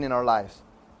stinking thinking in our lives?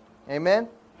 Amen?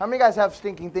 How many of you guys have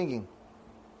stinking thinking?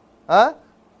 Huh?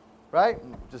 Right?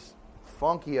 Just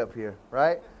funky up here,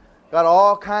 right? Got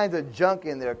all kinds of junk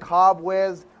in there,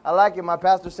 cobwebs. I like it. My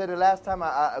pastor said it last time.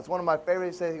 It's one of my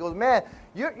favorites. He goes, man,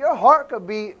 your heart could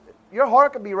be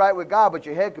right with God, but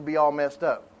your head could be all messed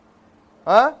up.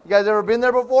 Huh? You guys ever been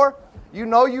there before? You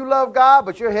know you love God,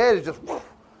 but your head is just,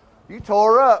 you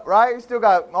tore up, right? You still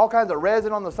got all kinds of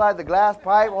resin on the side of the glass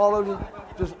pipe, all over,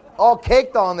 just all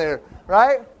caked on there,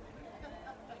 right?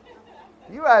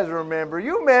 You guys remember.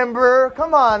 You remember.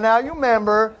 Come on now, you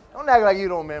remember. Don't act like you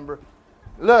don't remember.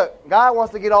 Look, God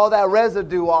wants to get all that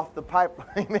residue off the pipe.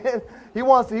 Amen. He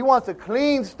wants a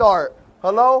clean start.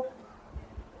 Hello?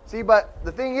 See, but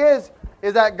the thing is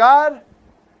that God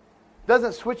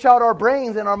doesn't switch out our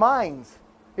brains and our minds.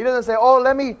 He doesn't say, oh,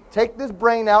 let me take this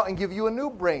brain out and give you a new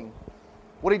brain.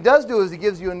 What he does do is he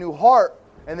gives you a new heart,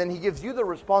 and then he gives you the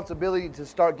responsibility to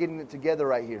start getting it together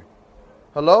right here.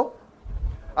 Hello?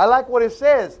 I like what it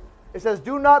says. It says,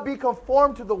 do not be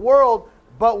conformed to the world,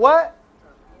 but what?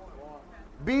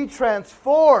 Be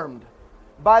transformed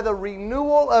by the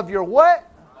renewal of your what?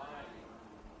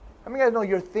 How many of you guys know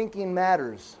your thinking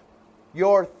matters?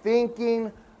 Your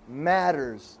thinking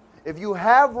matters. If you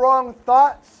have wrong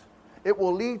thoughts, it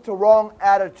will lead to wrong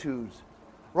attitudes.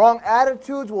 Wrong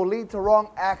attitudes will lead to wrong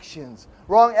actions.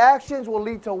 Wrong actions will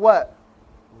lead to what?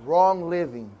 Wrong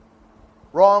living.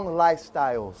 wrong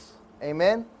lifestyles.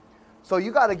 Amen? So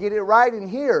you got to get it right in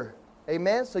here.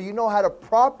 Amen? So you know how to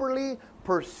properly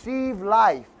perceive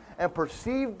life and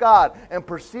perceive God and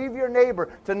perceive your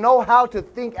neighbor, to know how to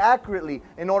think accurately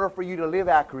in order for you to live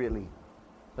accurately.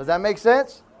 Does that make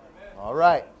sense? Amen. All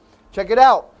right. Check it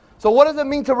out. So what does it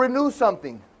mean to renew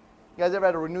something? You guys ever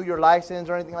had to renew your license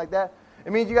or anything like that?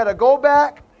 It means you got to go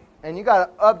back and you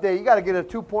got to update. You got to get a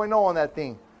 2.0 on that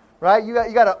thing. Right? You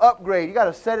got to upgrade. You got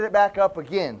to set it back up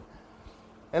again.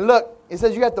 And look, it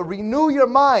says you have to renew your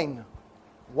mind.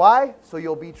 Why? So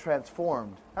you'll be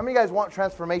transformed. How many of you guys want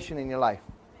transformation in your life?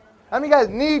 How many of you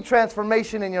guys need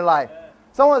transformation in your life?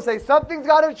 Someone say, something's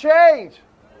got to change.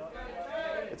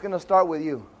 It's going to start with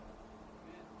you.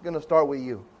 It's going to start with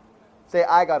you. Say,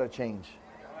 I got to change.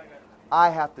 I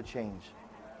have to change.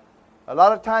 A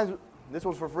lot of times, this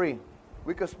was for free.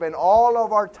 We could spend all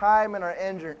of our time and our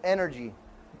energy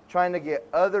trying to get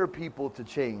other people to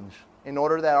change in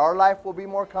order that our life will be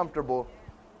more comfortable,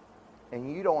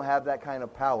 and you don't have that kind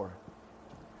of power.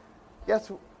 Guess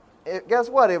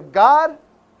what? If God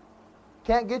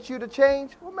can't get you to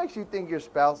change, what makes you think your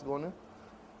spouse is going to?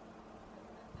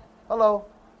 Hello?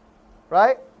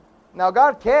 Right? Now,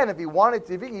 God can if He wanted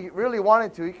to. If He really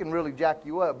wanted to, He can really jack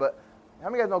you up. But how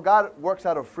many of you guys know God works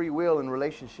out of free will in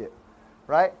relationship?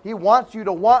 Right? He wants you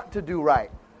to want to do right.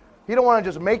 He don't want to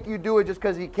just make you do it just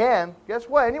because He can. Guess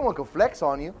what? Anyone can flex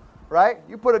on you. Right?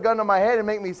 You put a gun to my head and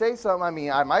make me say something. I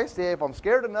mean, I might say it if I'm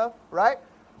scared enough. Right?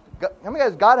 How many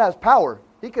guys? God has power.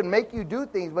 He can make you do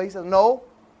things, but He says, no,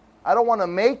 I don't want to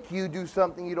make you do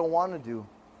something you don't want to do.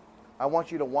 I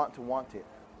want you to want it.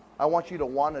 I want you to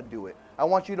want to do it. I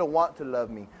want you to want to love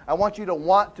me. I want you to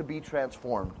want to be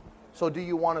transformed. So do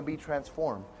you want to be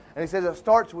transformed? And He says it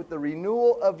starts with the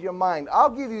renewal of your mind. I'll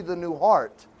give you the new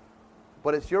heart,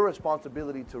 but it's your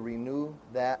responsibility to renew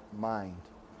that mind.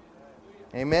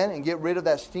 Amen? And get rid of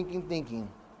that stinking thinking.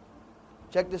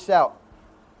 Check this out.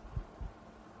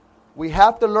 We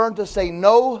have to learn to say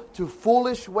no to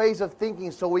foolish ways of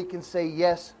thinking so we can say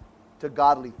yes to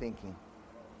godly thinking.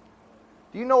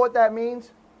 Do you know what that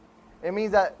means? It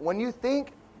means that when you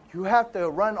think, you have to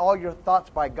run all your thoughts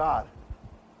by God.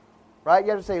 Right?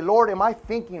 You have to say, Lord, am I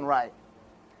thinking right?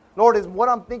 Lord, is what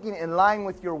I'm thinking in line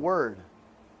with your word?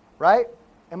 Right?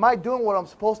 Am I doing what I'm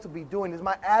supposed to be doing? Is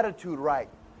my attitude right?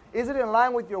 Is it in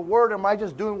line with your word, or am I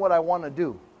just doing what I want to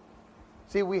do?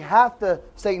 See, we have to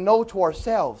say no to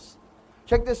ourselves.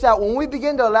 Check this out. When we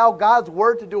begin to allow God's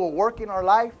word to do a work in our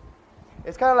life,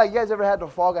 it's kind of like, you guys ever had to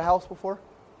fog a house before?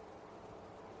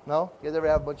 No? You guys ever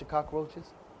have a bunch of cockroaches?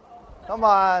 Come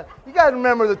on. You guys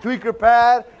remember the tweaker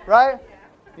pad, right?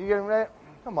 You get ready?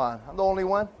 Come on. I'm the only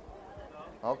one?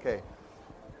 Okay.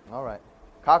 All right.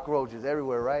 Cockroaches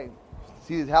everywhere, right?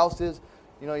 See these houses?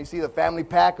 You know, you see the family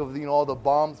pack of, all the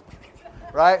bombs,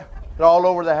 right? They're all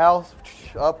over the house,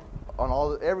 up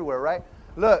on everywhere, right?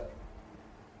 Look,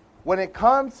 when it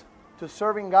comes to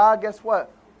serving God, guess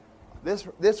what?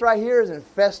 This right here is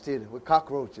infested with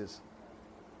cockroaches.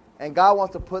 And God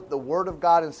wants to put the word of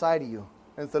God inside of you.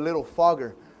 And it's a little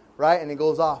fogger, right? And it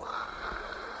goes off.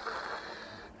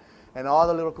 And all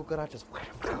the little cucarachas,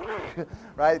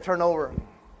 right, turn over.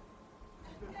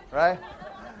 Right?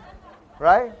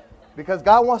 Right? Because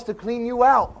God wants to clean you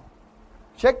out.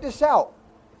 Check this out.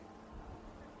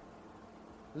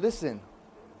 Listen.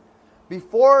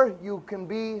 Before you can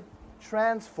be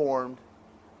transformed,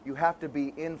 you have to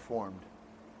be informed.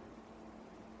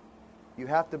 You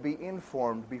have to be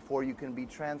informed before you can be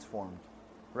transformed.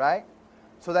 Right?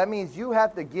 So that means you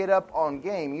have to get up on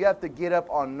game. You have to get up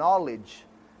on knowledge.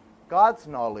 God's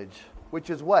knowledge. Which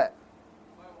is what?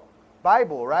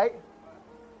 Bible, right?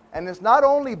 And it's not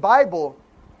only Bible.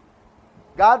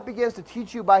 God begins to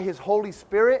teach you by His Holy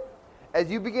Spirit. As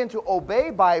you begin to obey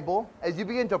Bible, as you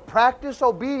begin to practice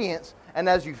obedience, and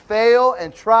as you fail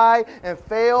and try and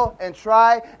fail and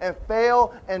try and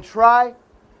fail and try,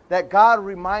 that God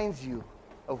reminds you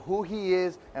of who He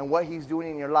is and what He's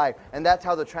doing in your life. And that's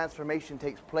how the transformation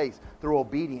takes place, through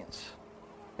obedience.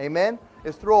 Amen?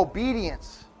 It's through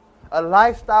obedience. A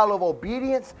lifestyle of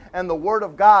obedience and the Word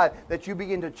of God that you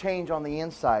begin to change on the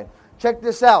inside. Check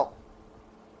this out.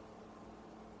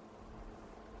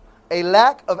 A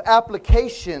lack of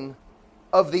application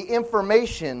of the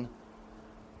information,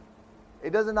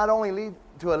 it doesn't not only lead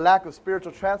to a lack of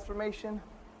spiritual transformation,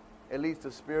 it leads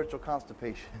to spiritual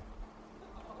constipation.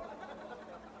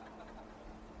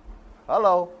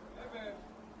 Hello.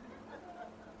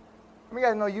 How many of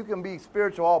you guys know you can be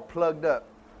spiritual all plugged up?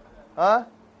 Huh?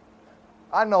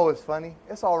 I know it's funny.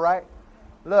 It's all right.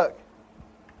 Look,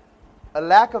 a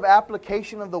lack of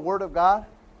application of the Word of God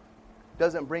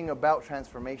doesn't bring about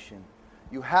transformation.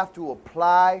 You have to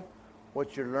apply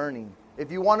what you're learning.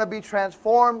 If you want to be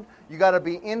transformed, you got to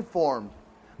be informed.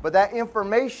 But that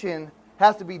information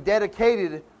has to be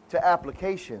dedicated to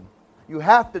application. You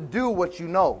have to do what you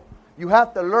know. You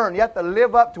have to learn. You have to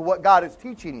live up to what God is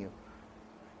teaching you.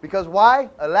 Because why?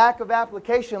 A lack of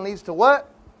application leads to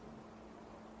what?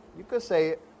 You could say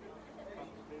it.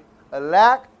 A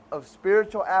lack of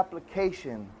spiritual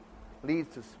application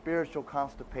leads to spiritual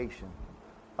constipation.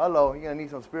 Hello, you're going to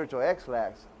need some spiritual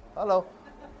X-Lax. Hello.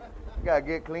 You got to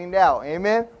get cleaned out.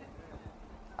 Amen?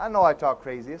 I know I talk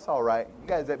crazy. It's all right. You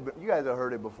guys have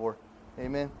heard it before.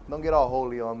 Amen? Don't get all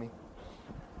holy on me.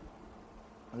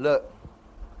 Look.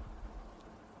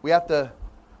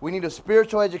 We need a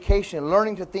spiritual education,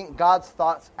 learning to think God's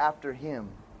thoughts after Him.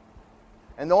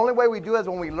 And the only way we do it is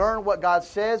when we learn what God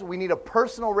says. We need a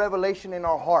personal revelation in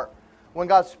our heart when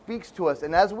God speaks to us.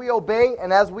 And as we obey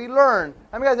and as we learn,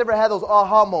 how many of you guys ever had those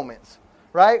aha moments,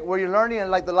 right? Where you're learning and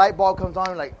like the light bulb comes on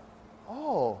and like,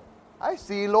 oh, I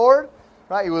see, Lord.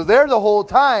 Right? He was there the whole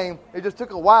time. It just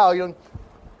took a while. You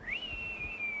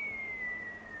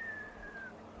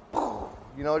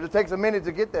know, it just takes a minute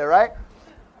to get there, right?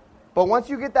 But once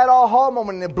you get that aha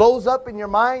moment and it blows up in your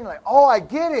mind, like, oh, I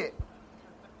get it.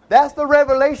 That's the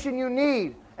revelation you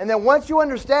need. And then once you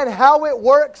understand how it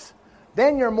works,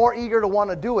 then you're more eager to want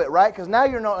to do it, right? Because now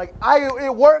you're not like,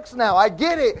 it works now. I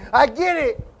get it. I get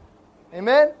it.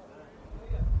 Amen?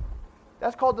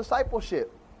 That's called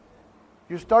discipleship.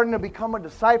 You're starting to become a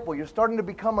disciple. You're starting to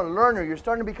become a learner. You're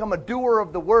starting to become a doer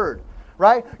of the word,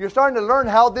 right? You're starting to learn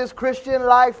how this Christian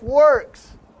life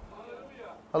works.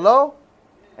 Hello?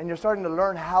 And you're starting to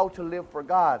learn how to live for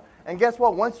God. And guess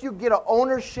what? Once you get an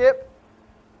ownership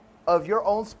of your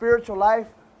own spiritual life,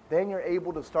 then you're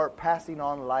able to start passing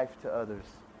on life to others.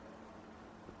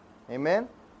 Amen?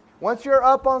 Once you're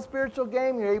up on spiritual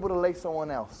game, you're able to lay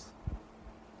someone else.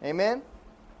 Amen?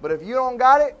 But if you don't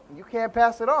got it, you can't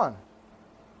pass it on.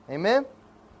 Amen?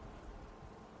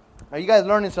 Are you guys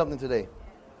learning something today?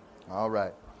 All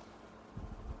right.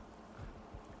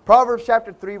 Proverbs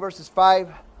chapter 3, verses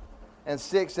 5 and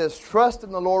 6 says, trust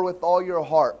in the Lord with all your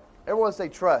heart. Everyone say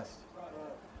trust.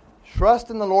 Trust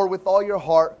in the Lord with all your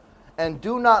heart and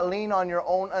do not lean on your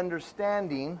own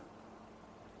understanding.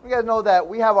 You guys know that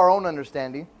we have our own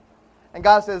understanding. And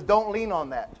God says, don't lean on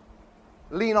that.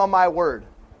 Lean on my word.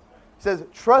 It says,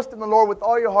 trust in the Lord with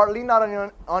all your heart. Lean not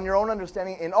on your own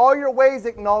understanding. In all your ways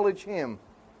acknowledge Him,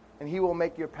 and He will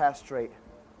make your path straight.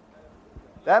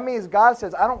 That means God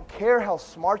says, I don't care how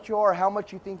smart you are or how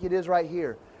much you think it is right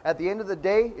here. At the end of the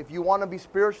day, if you want to be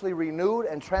spiritually renewed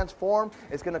and transformed,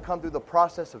 it's going to come through the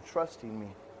process of trusting me.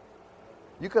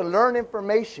 You can learn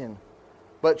information,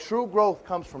 but true growth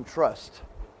comes from trust.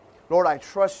 Lord, I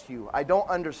trust you. I don't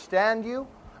understand you.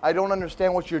 I don't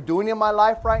understand what you're doing in my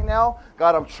life right now.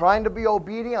 God, I'm trying to be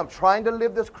obedient. I'm trying to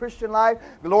live this Christian life.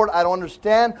 Lord, I don't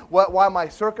understand why my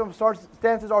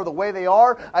circumstances are the way they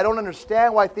are. I don't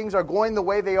understand why things are going the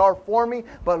way they are for me.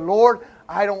 But Lord,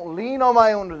 I don't lean on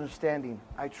my own understanding.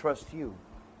 I trust you.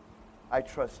 I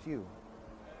trust you.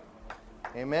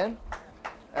 Amen?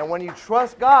 And when you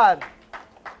trust God,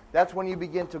 that's when you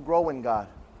begin to grow in God.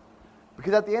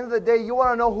 Because at the end of the day, you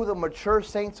want to know who the mature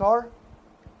saints are?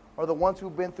 Or the ones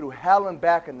who've been through hell and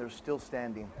back and they're still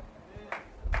standing.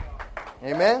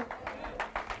 Amen?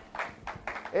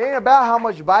 It ain't about how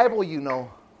much Bible you know.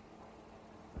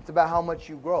 It's about how much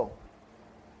you grow.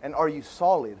 And are you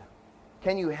solid?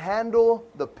 Can you handle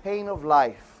the pain of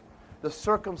life, the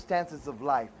circumstances of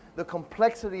life, the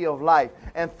complexity of life,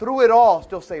 and through it all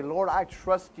still say, Lord, I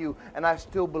trust you and I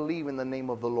still believe in the name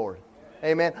of the Lord.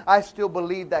 Amen. I still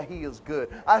believe that He is good.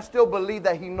 I still believe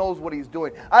that He knows what He's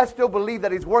doing. I still believe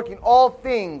that He's working all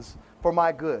things for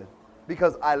my good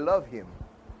because I love Him.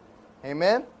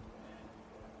 Amen.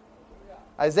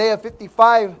 Isaiah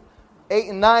 55, 8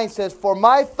 and 9 says, for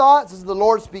my thoughts, this is the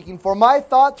Lord speaking, for my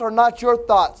thoughts are not your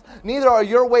thoughts, neither are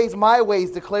your ways my ways,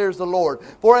 declares the Lord.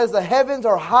 For as the heavens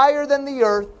are higher than the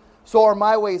earth, so are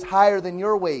my ways higher than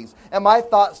your ways, and my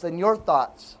thoughts than your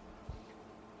thoughts.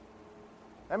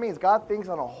 That means God thinks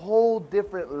on a whole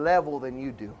different level than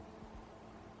you do.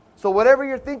 So whatever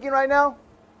you're thinking right now,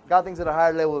 God thinks at a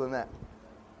higher level than that.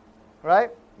 Right?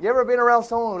 You ever been around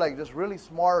someone who's like just really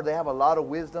smart, or they have a lot of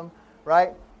wisdom,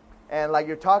 right? And like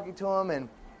you're talking to them and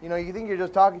you know, you think you're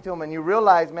just talking to them and you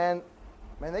realize, man,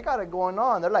 they got it going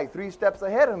on. They're like 3 steps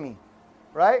ahead of me.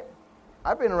 Right?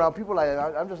 I've been around people like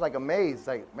that. I'm just like amazed.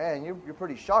 Like, man, you're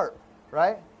pretty sharp.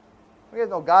 Right? You guys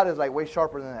know God is like way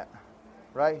sharper than that.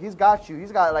 Right? He's got you.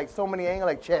 He's got like so many angles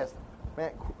like chest.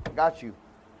 Man, got you.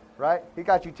 Right? He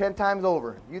got you 10 times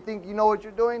over. You think you know what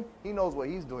you're doing? He knows what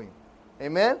He's doing.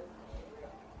 Amen?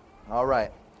 All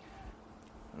right.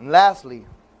 And lastly,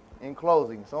 In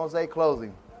closing. Someone say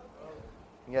closing.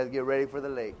 You guys get ready for the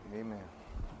lake. Amen.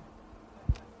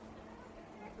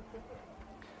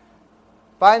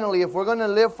 Finally, if we're going to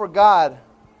live for God,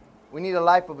 we need a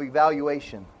life of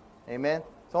evaluation. Amen.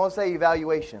 Someone say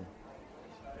evaluation.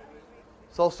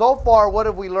 So far, what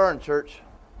have we learned, church?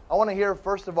 I want to hear,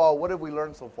 first of all, what have we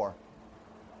learned so far?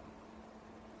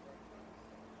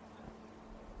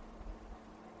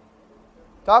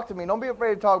 Talk to me. Don't be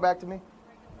afraid to talk back to me.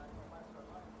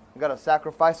 We've got to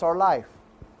sacrifice our life.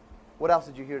 What else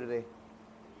did you hear today?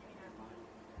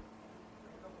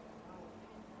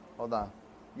 Hold on.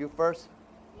 You first?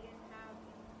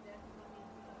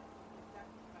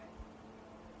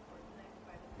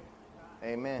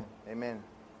 Amen. Amen.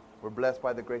 We're blessed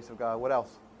by the grace of God. What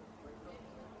else?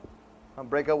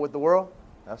 Break up with the world?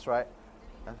 That's right.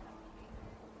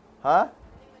 Huh?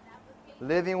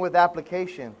 Living with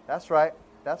application. That's right.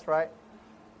 That's right.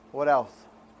 What else?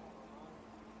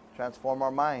 Transform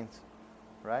our minds.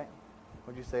 Right?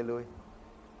 What'd you say, Louis?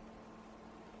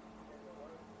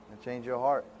 And change your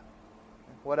heart.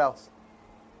 What else?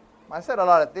 I said a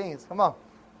lot of things. Come on.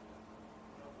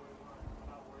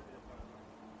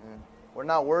 We're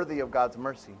not worthy of God's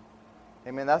mercy.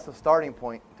 Amen. That's the starting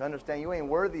point. To understand you ain't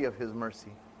worthy of His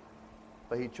mercy.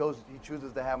 But He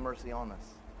chooses to have mercy on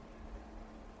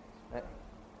us.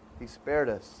 He spared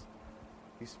us.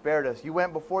 He spared us. You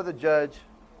went before the judge.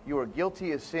 You were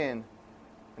guilty of sin.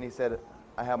 And He said,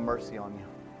 I have mercy on you.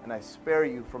 And I spare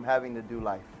you from having to do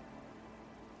life.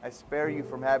 I spare you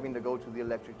from having to go to the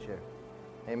electric chair.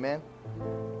 Amen.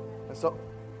 And so,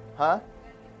 huh?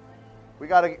 We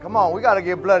got to, come on, we got to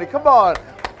get bloody. Come on.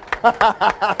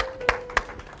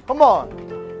 Come on.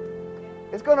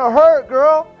 It's going to hurt,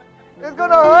 girl. It's going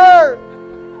to hurt.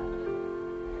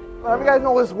 Let you guys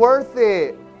know it's worth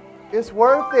it. It's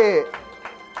worth it.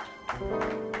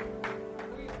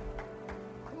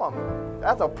 Come on.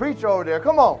 That's a preacher over there.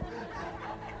 Come on.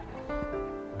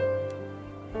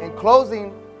 In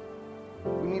closing,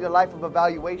 we need a life of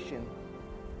evaluation.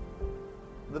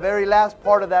 The very last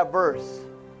part of that verse.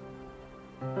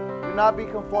 Do not be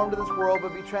conformed to this world,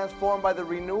 but be transformed by the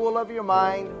renewal of your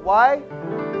mind. Why?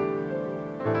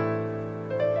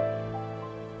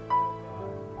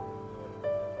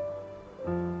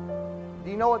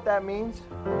 Do you know what that means?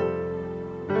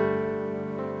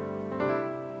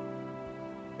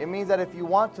 It means that if you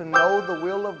want to know the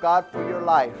will of God for your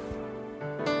life,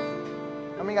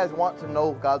 how many guys want to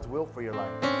know God's will for your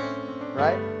life?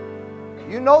 Right?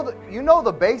 You know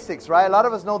the basics, right? A lot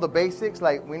of us know the basics,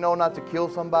 like we know not to kill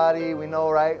somebody, we know,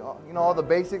 right? You know all the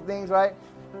basic things, right?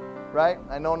 Right?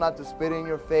 I know not to spit in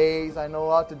your face, I know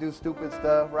not to do stupid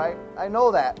stuff, right? I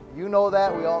know that. You know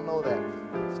that, we all know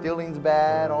that. Stealing's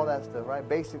bad, all that stuff, right?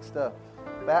 Basic stuff.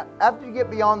 But after you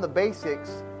get beyond the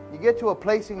basics, you get to a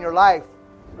place in your life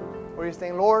where you're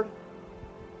saying, Lord,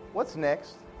 what's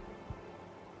next?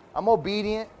 I'm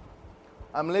obedient.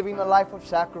 I'm living a life of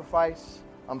sacrifice.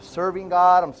 I'm serving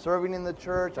God. I'm serving in the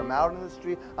church. I'm out in the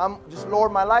street. I'm just,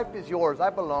 Lord, my life is yours. I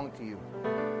belong to you.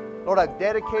 Lord, I've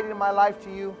dedicated my life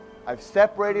to you. I've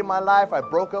separated my life. I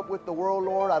broke up with the world,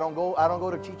 Lord. I don't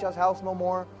go to Chicha's house no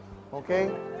more. Okay?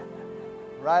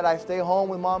 Right? I stay home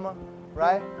with Mama.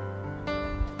 Right?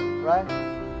 Right?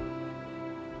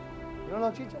 You don't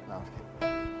know Chicha? No, I'm just kidding.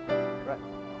 Right?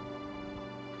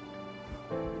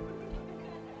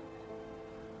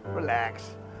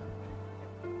 Relax.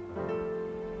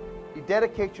 You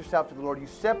dedicate yourself to the Lord. You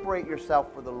separate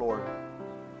yourself for the Lord.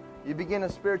 You begin a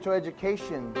spiritual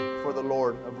education for the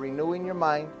Lord of renewing your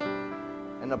mind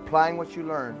and applying what you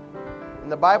learn.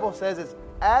 And the Bible says it's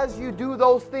as you do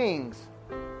those things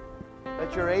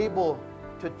that you're able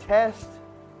to test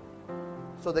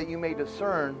so that you may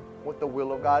discern what the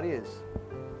will of God is.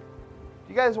 Do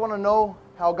you guys want to know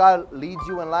how God leads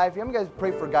you in life? You guys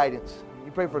pray for guidance.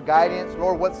 You pray for guidance.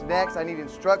 Lord, what's next? I need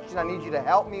instruction. I need you to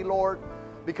help me, Lord.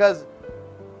 Because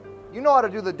you know how to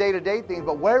do the day-to-day things,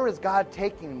 but where is God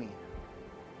taking me?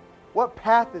 What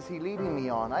path is He leading me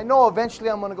on? I know eventually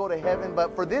I'm going to go to heaven,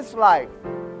 but for this life,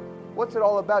 what's it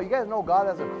all about? You guys know God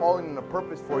has a calling and a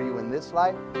purpose for you in this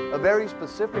life, a very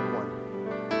specific one.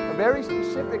 A very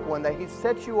specific one that He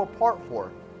sets you apart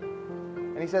for.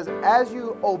 And He says, as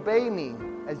you obey me,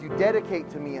 as you dedicate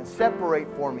to me and separate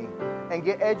for me and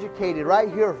get educated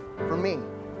right here for me,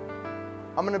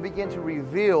 I'm going to begin to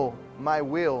reveal my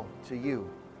will to you.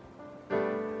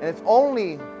 And it's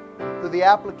only through the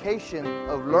application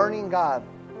of learning God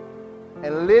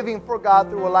and living for God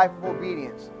through a life of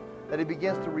obedience that He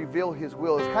begins to reveal His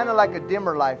will. It's kind of like a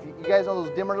dimmer light. You guys know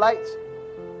those dimmer lights?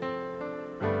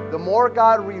 The more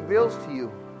God reveals to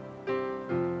you,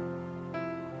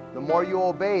 the more you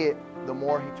obey it, the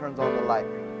more He turns on the light.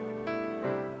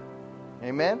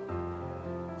 Amen?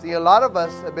 See, a lot of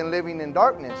us have been living in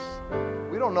darkness.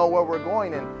 We don't know where we're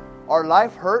going, and our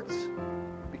life hurts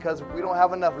because we don't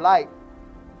have enough light.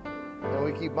 And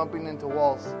we keep bumping into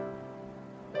walls.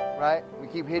 Right? We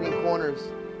keep hitting corners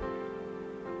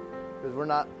because we're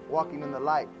not walking in the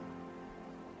light.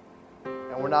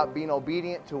 And we're not being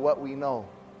obedient to what we know.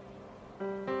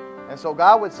 And so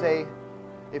God would say,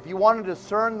 if you want to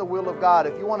discern the will of God,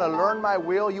 if you want to learn my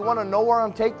will, you want to know where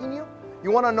I'm taking you,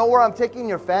 you want to know where I'm taking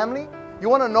your family, you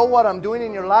want to know what I'm doing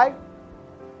in your life,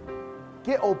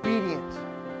 get obedient.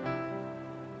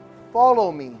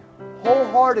 Follow me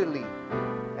wholeheartedly,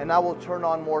 and I will turn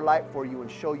on more light for you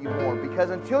and show you more.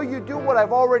 Because until you do what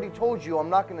I've already told you, I'm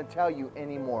not going to tell you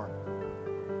anymore.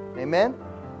 Amen?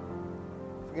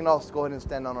 We can all go ahead and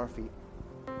stand on our feet.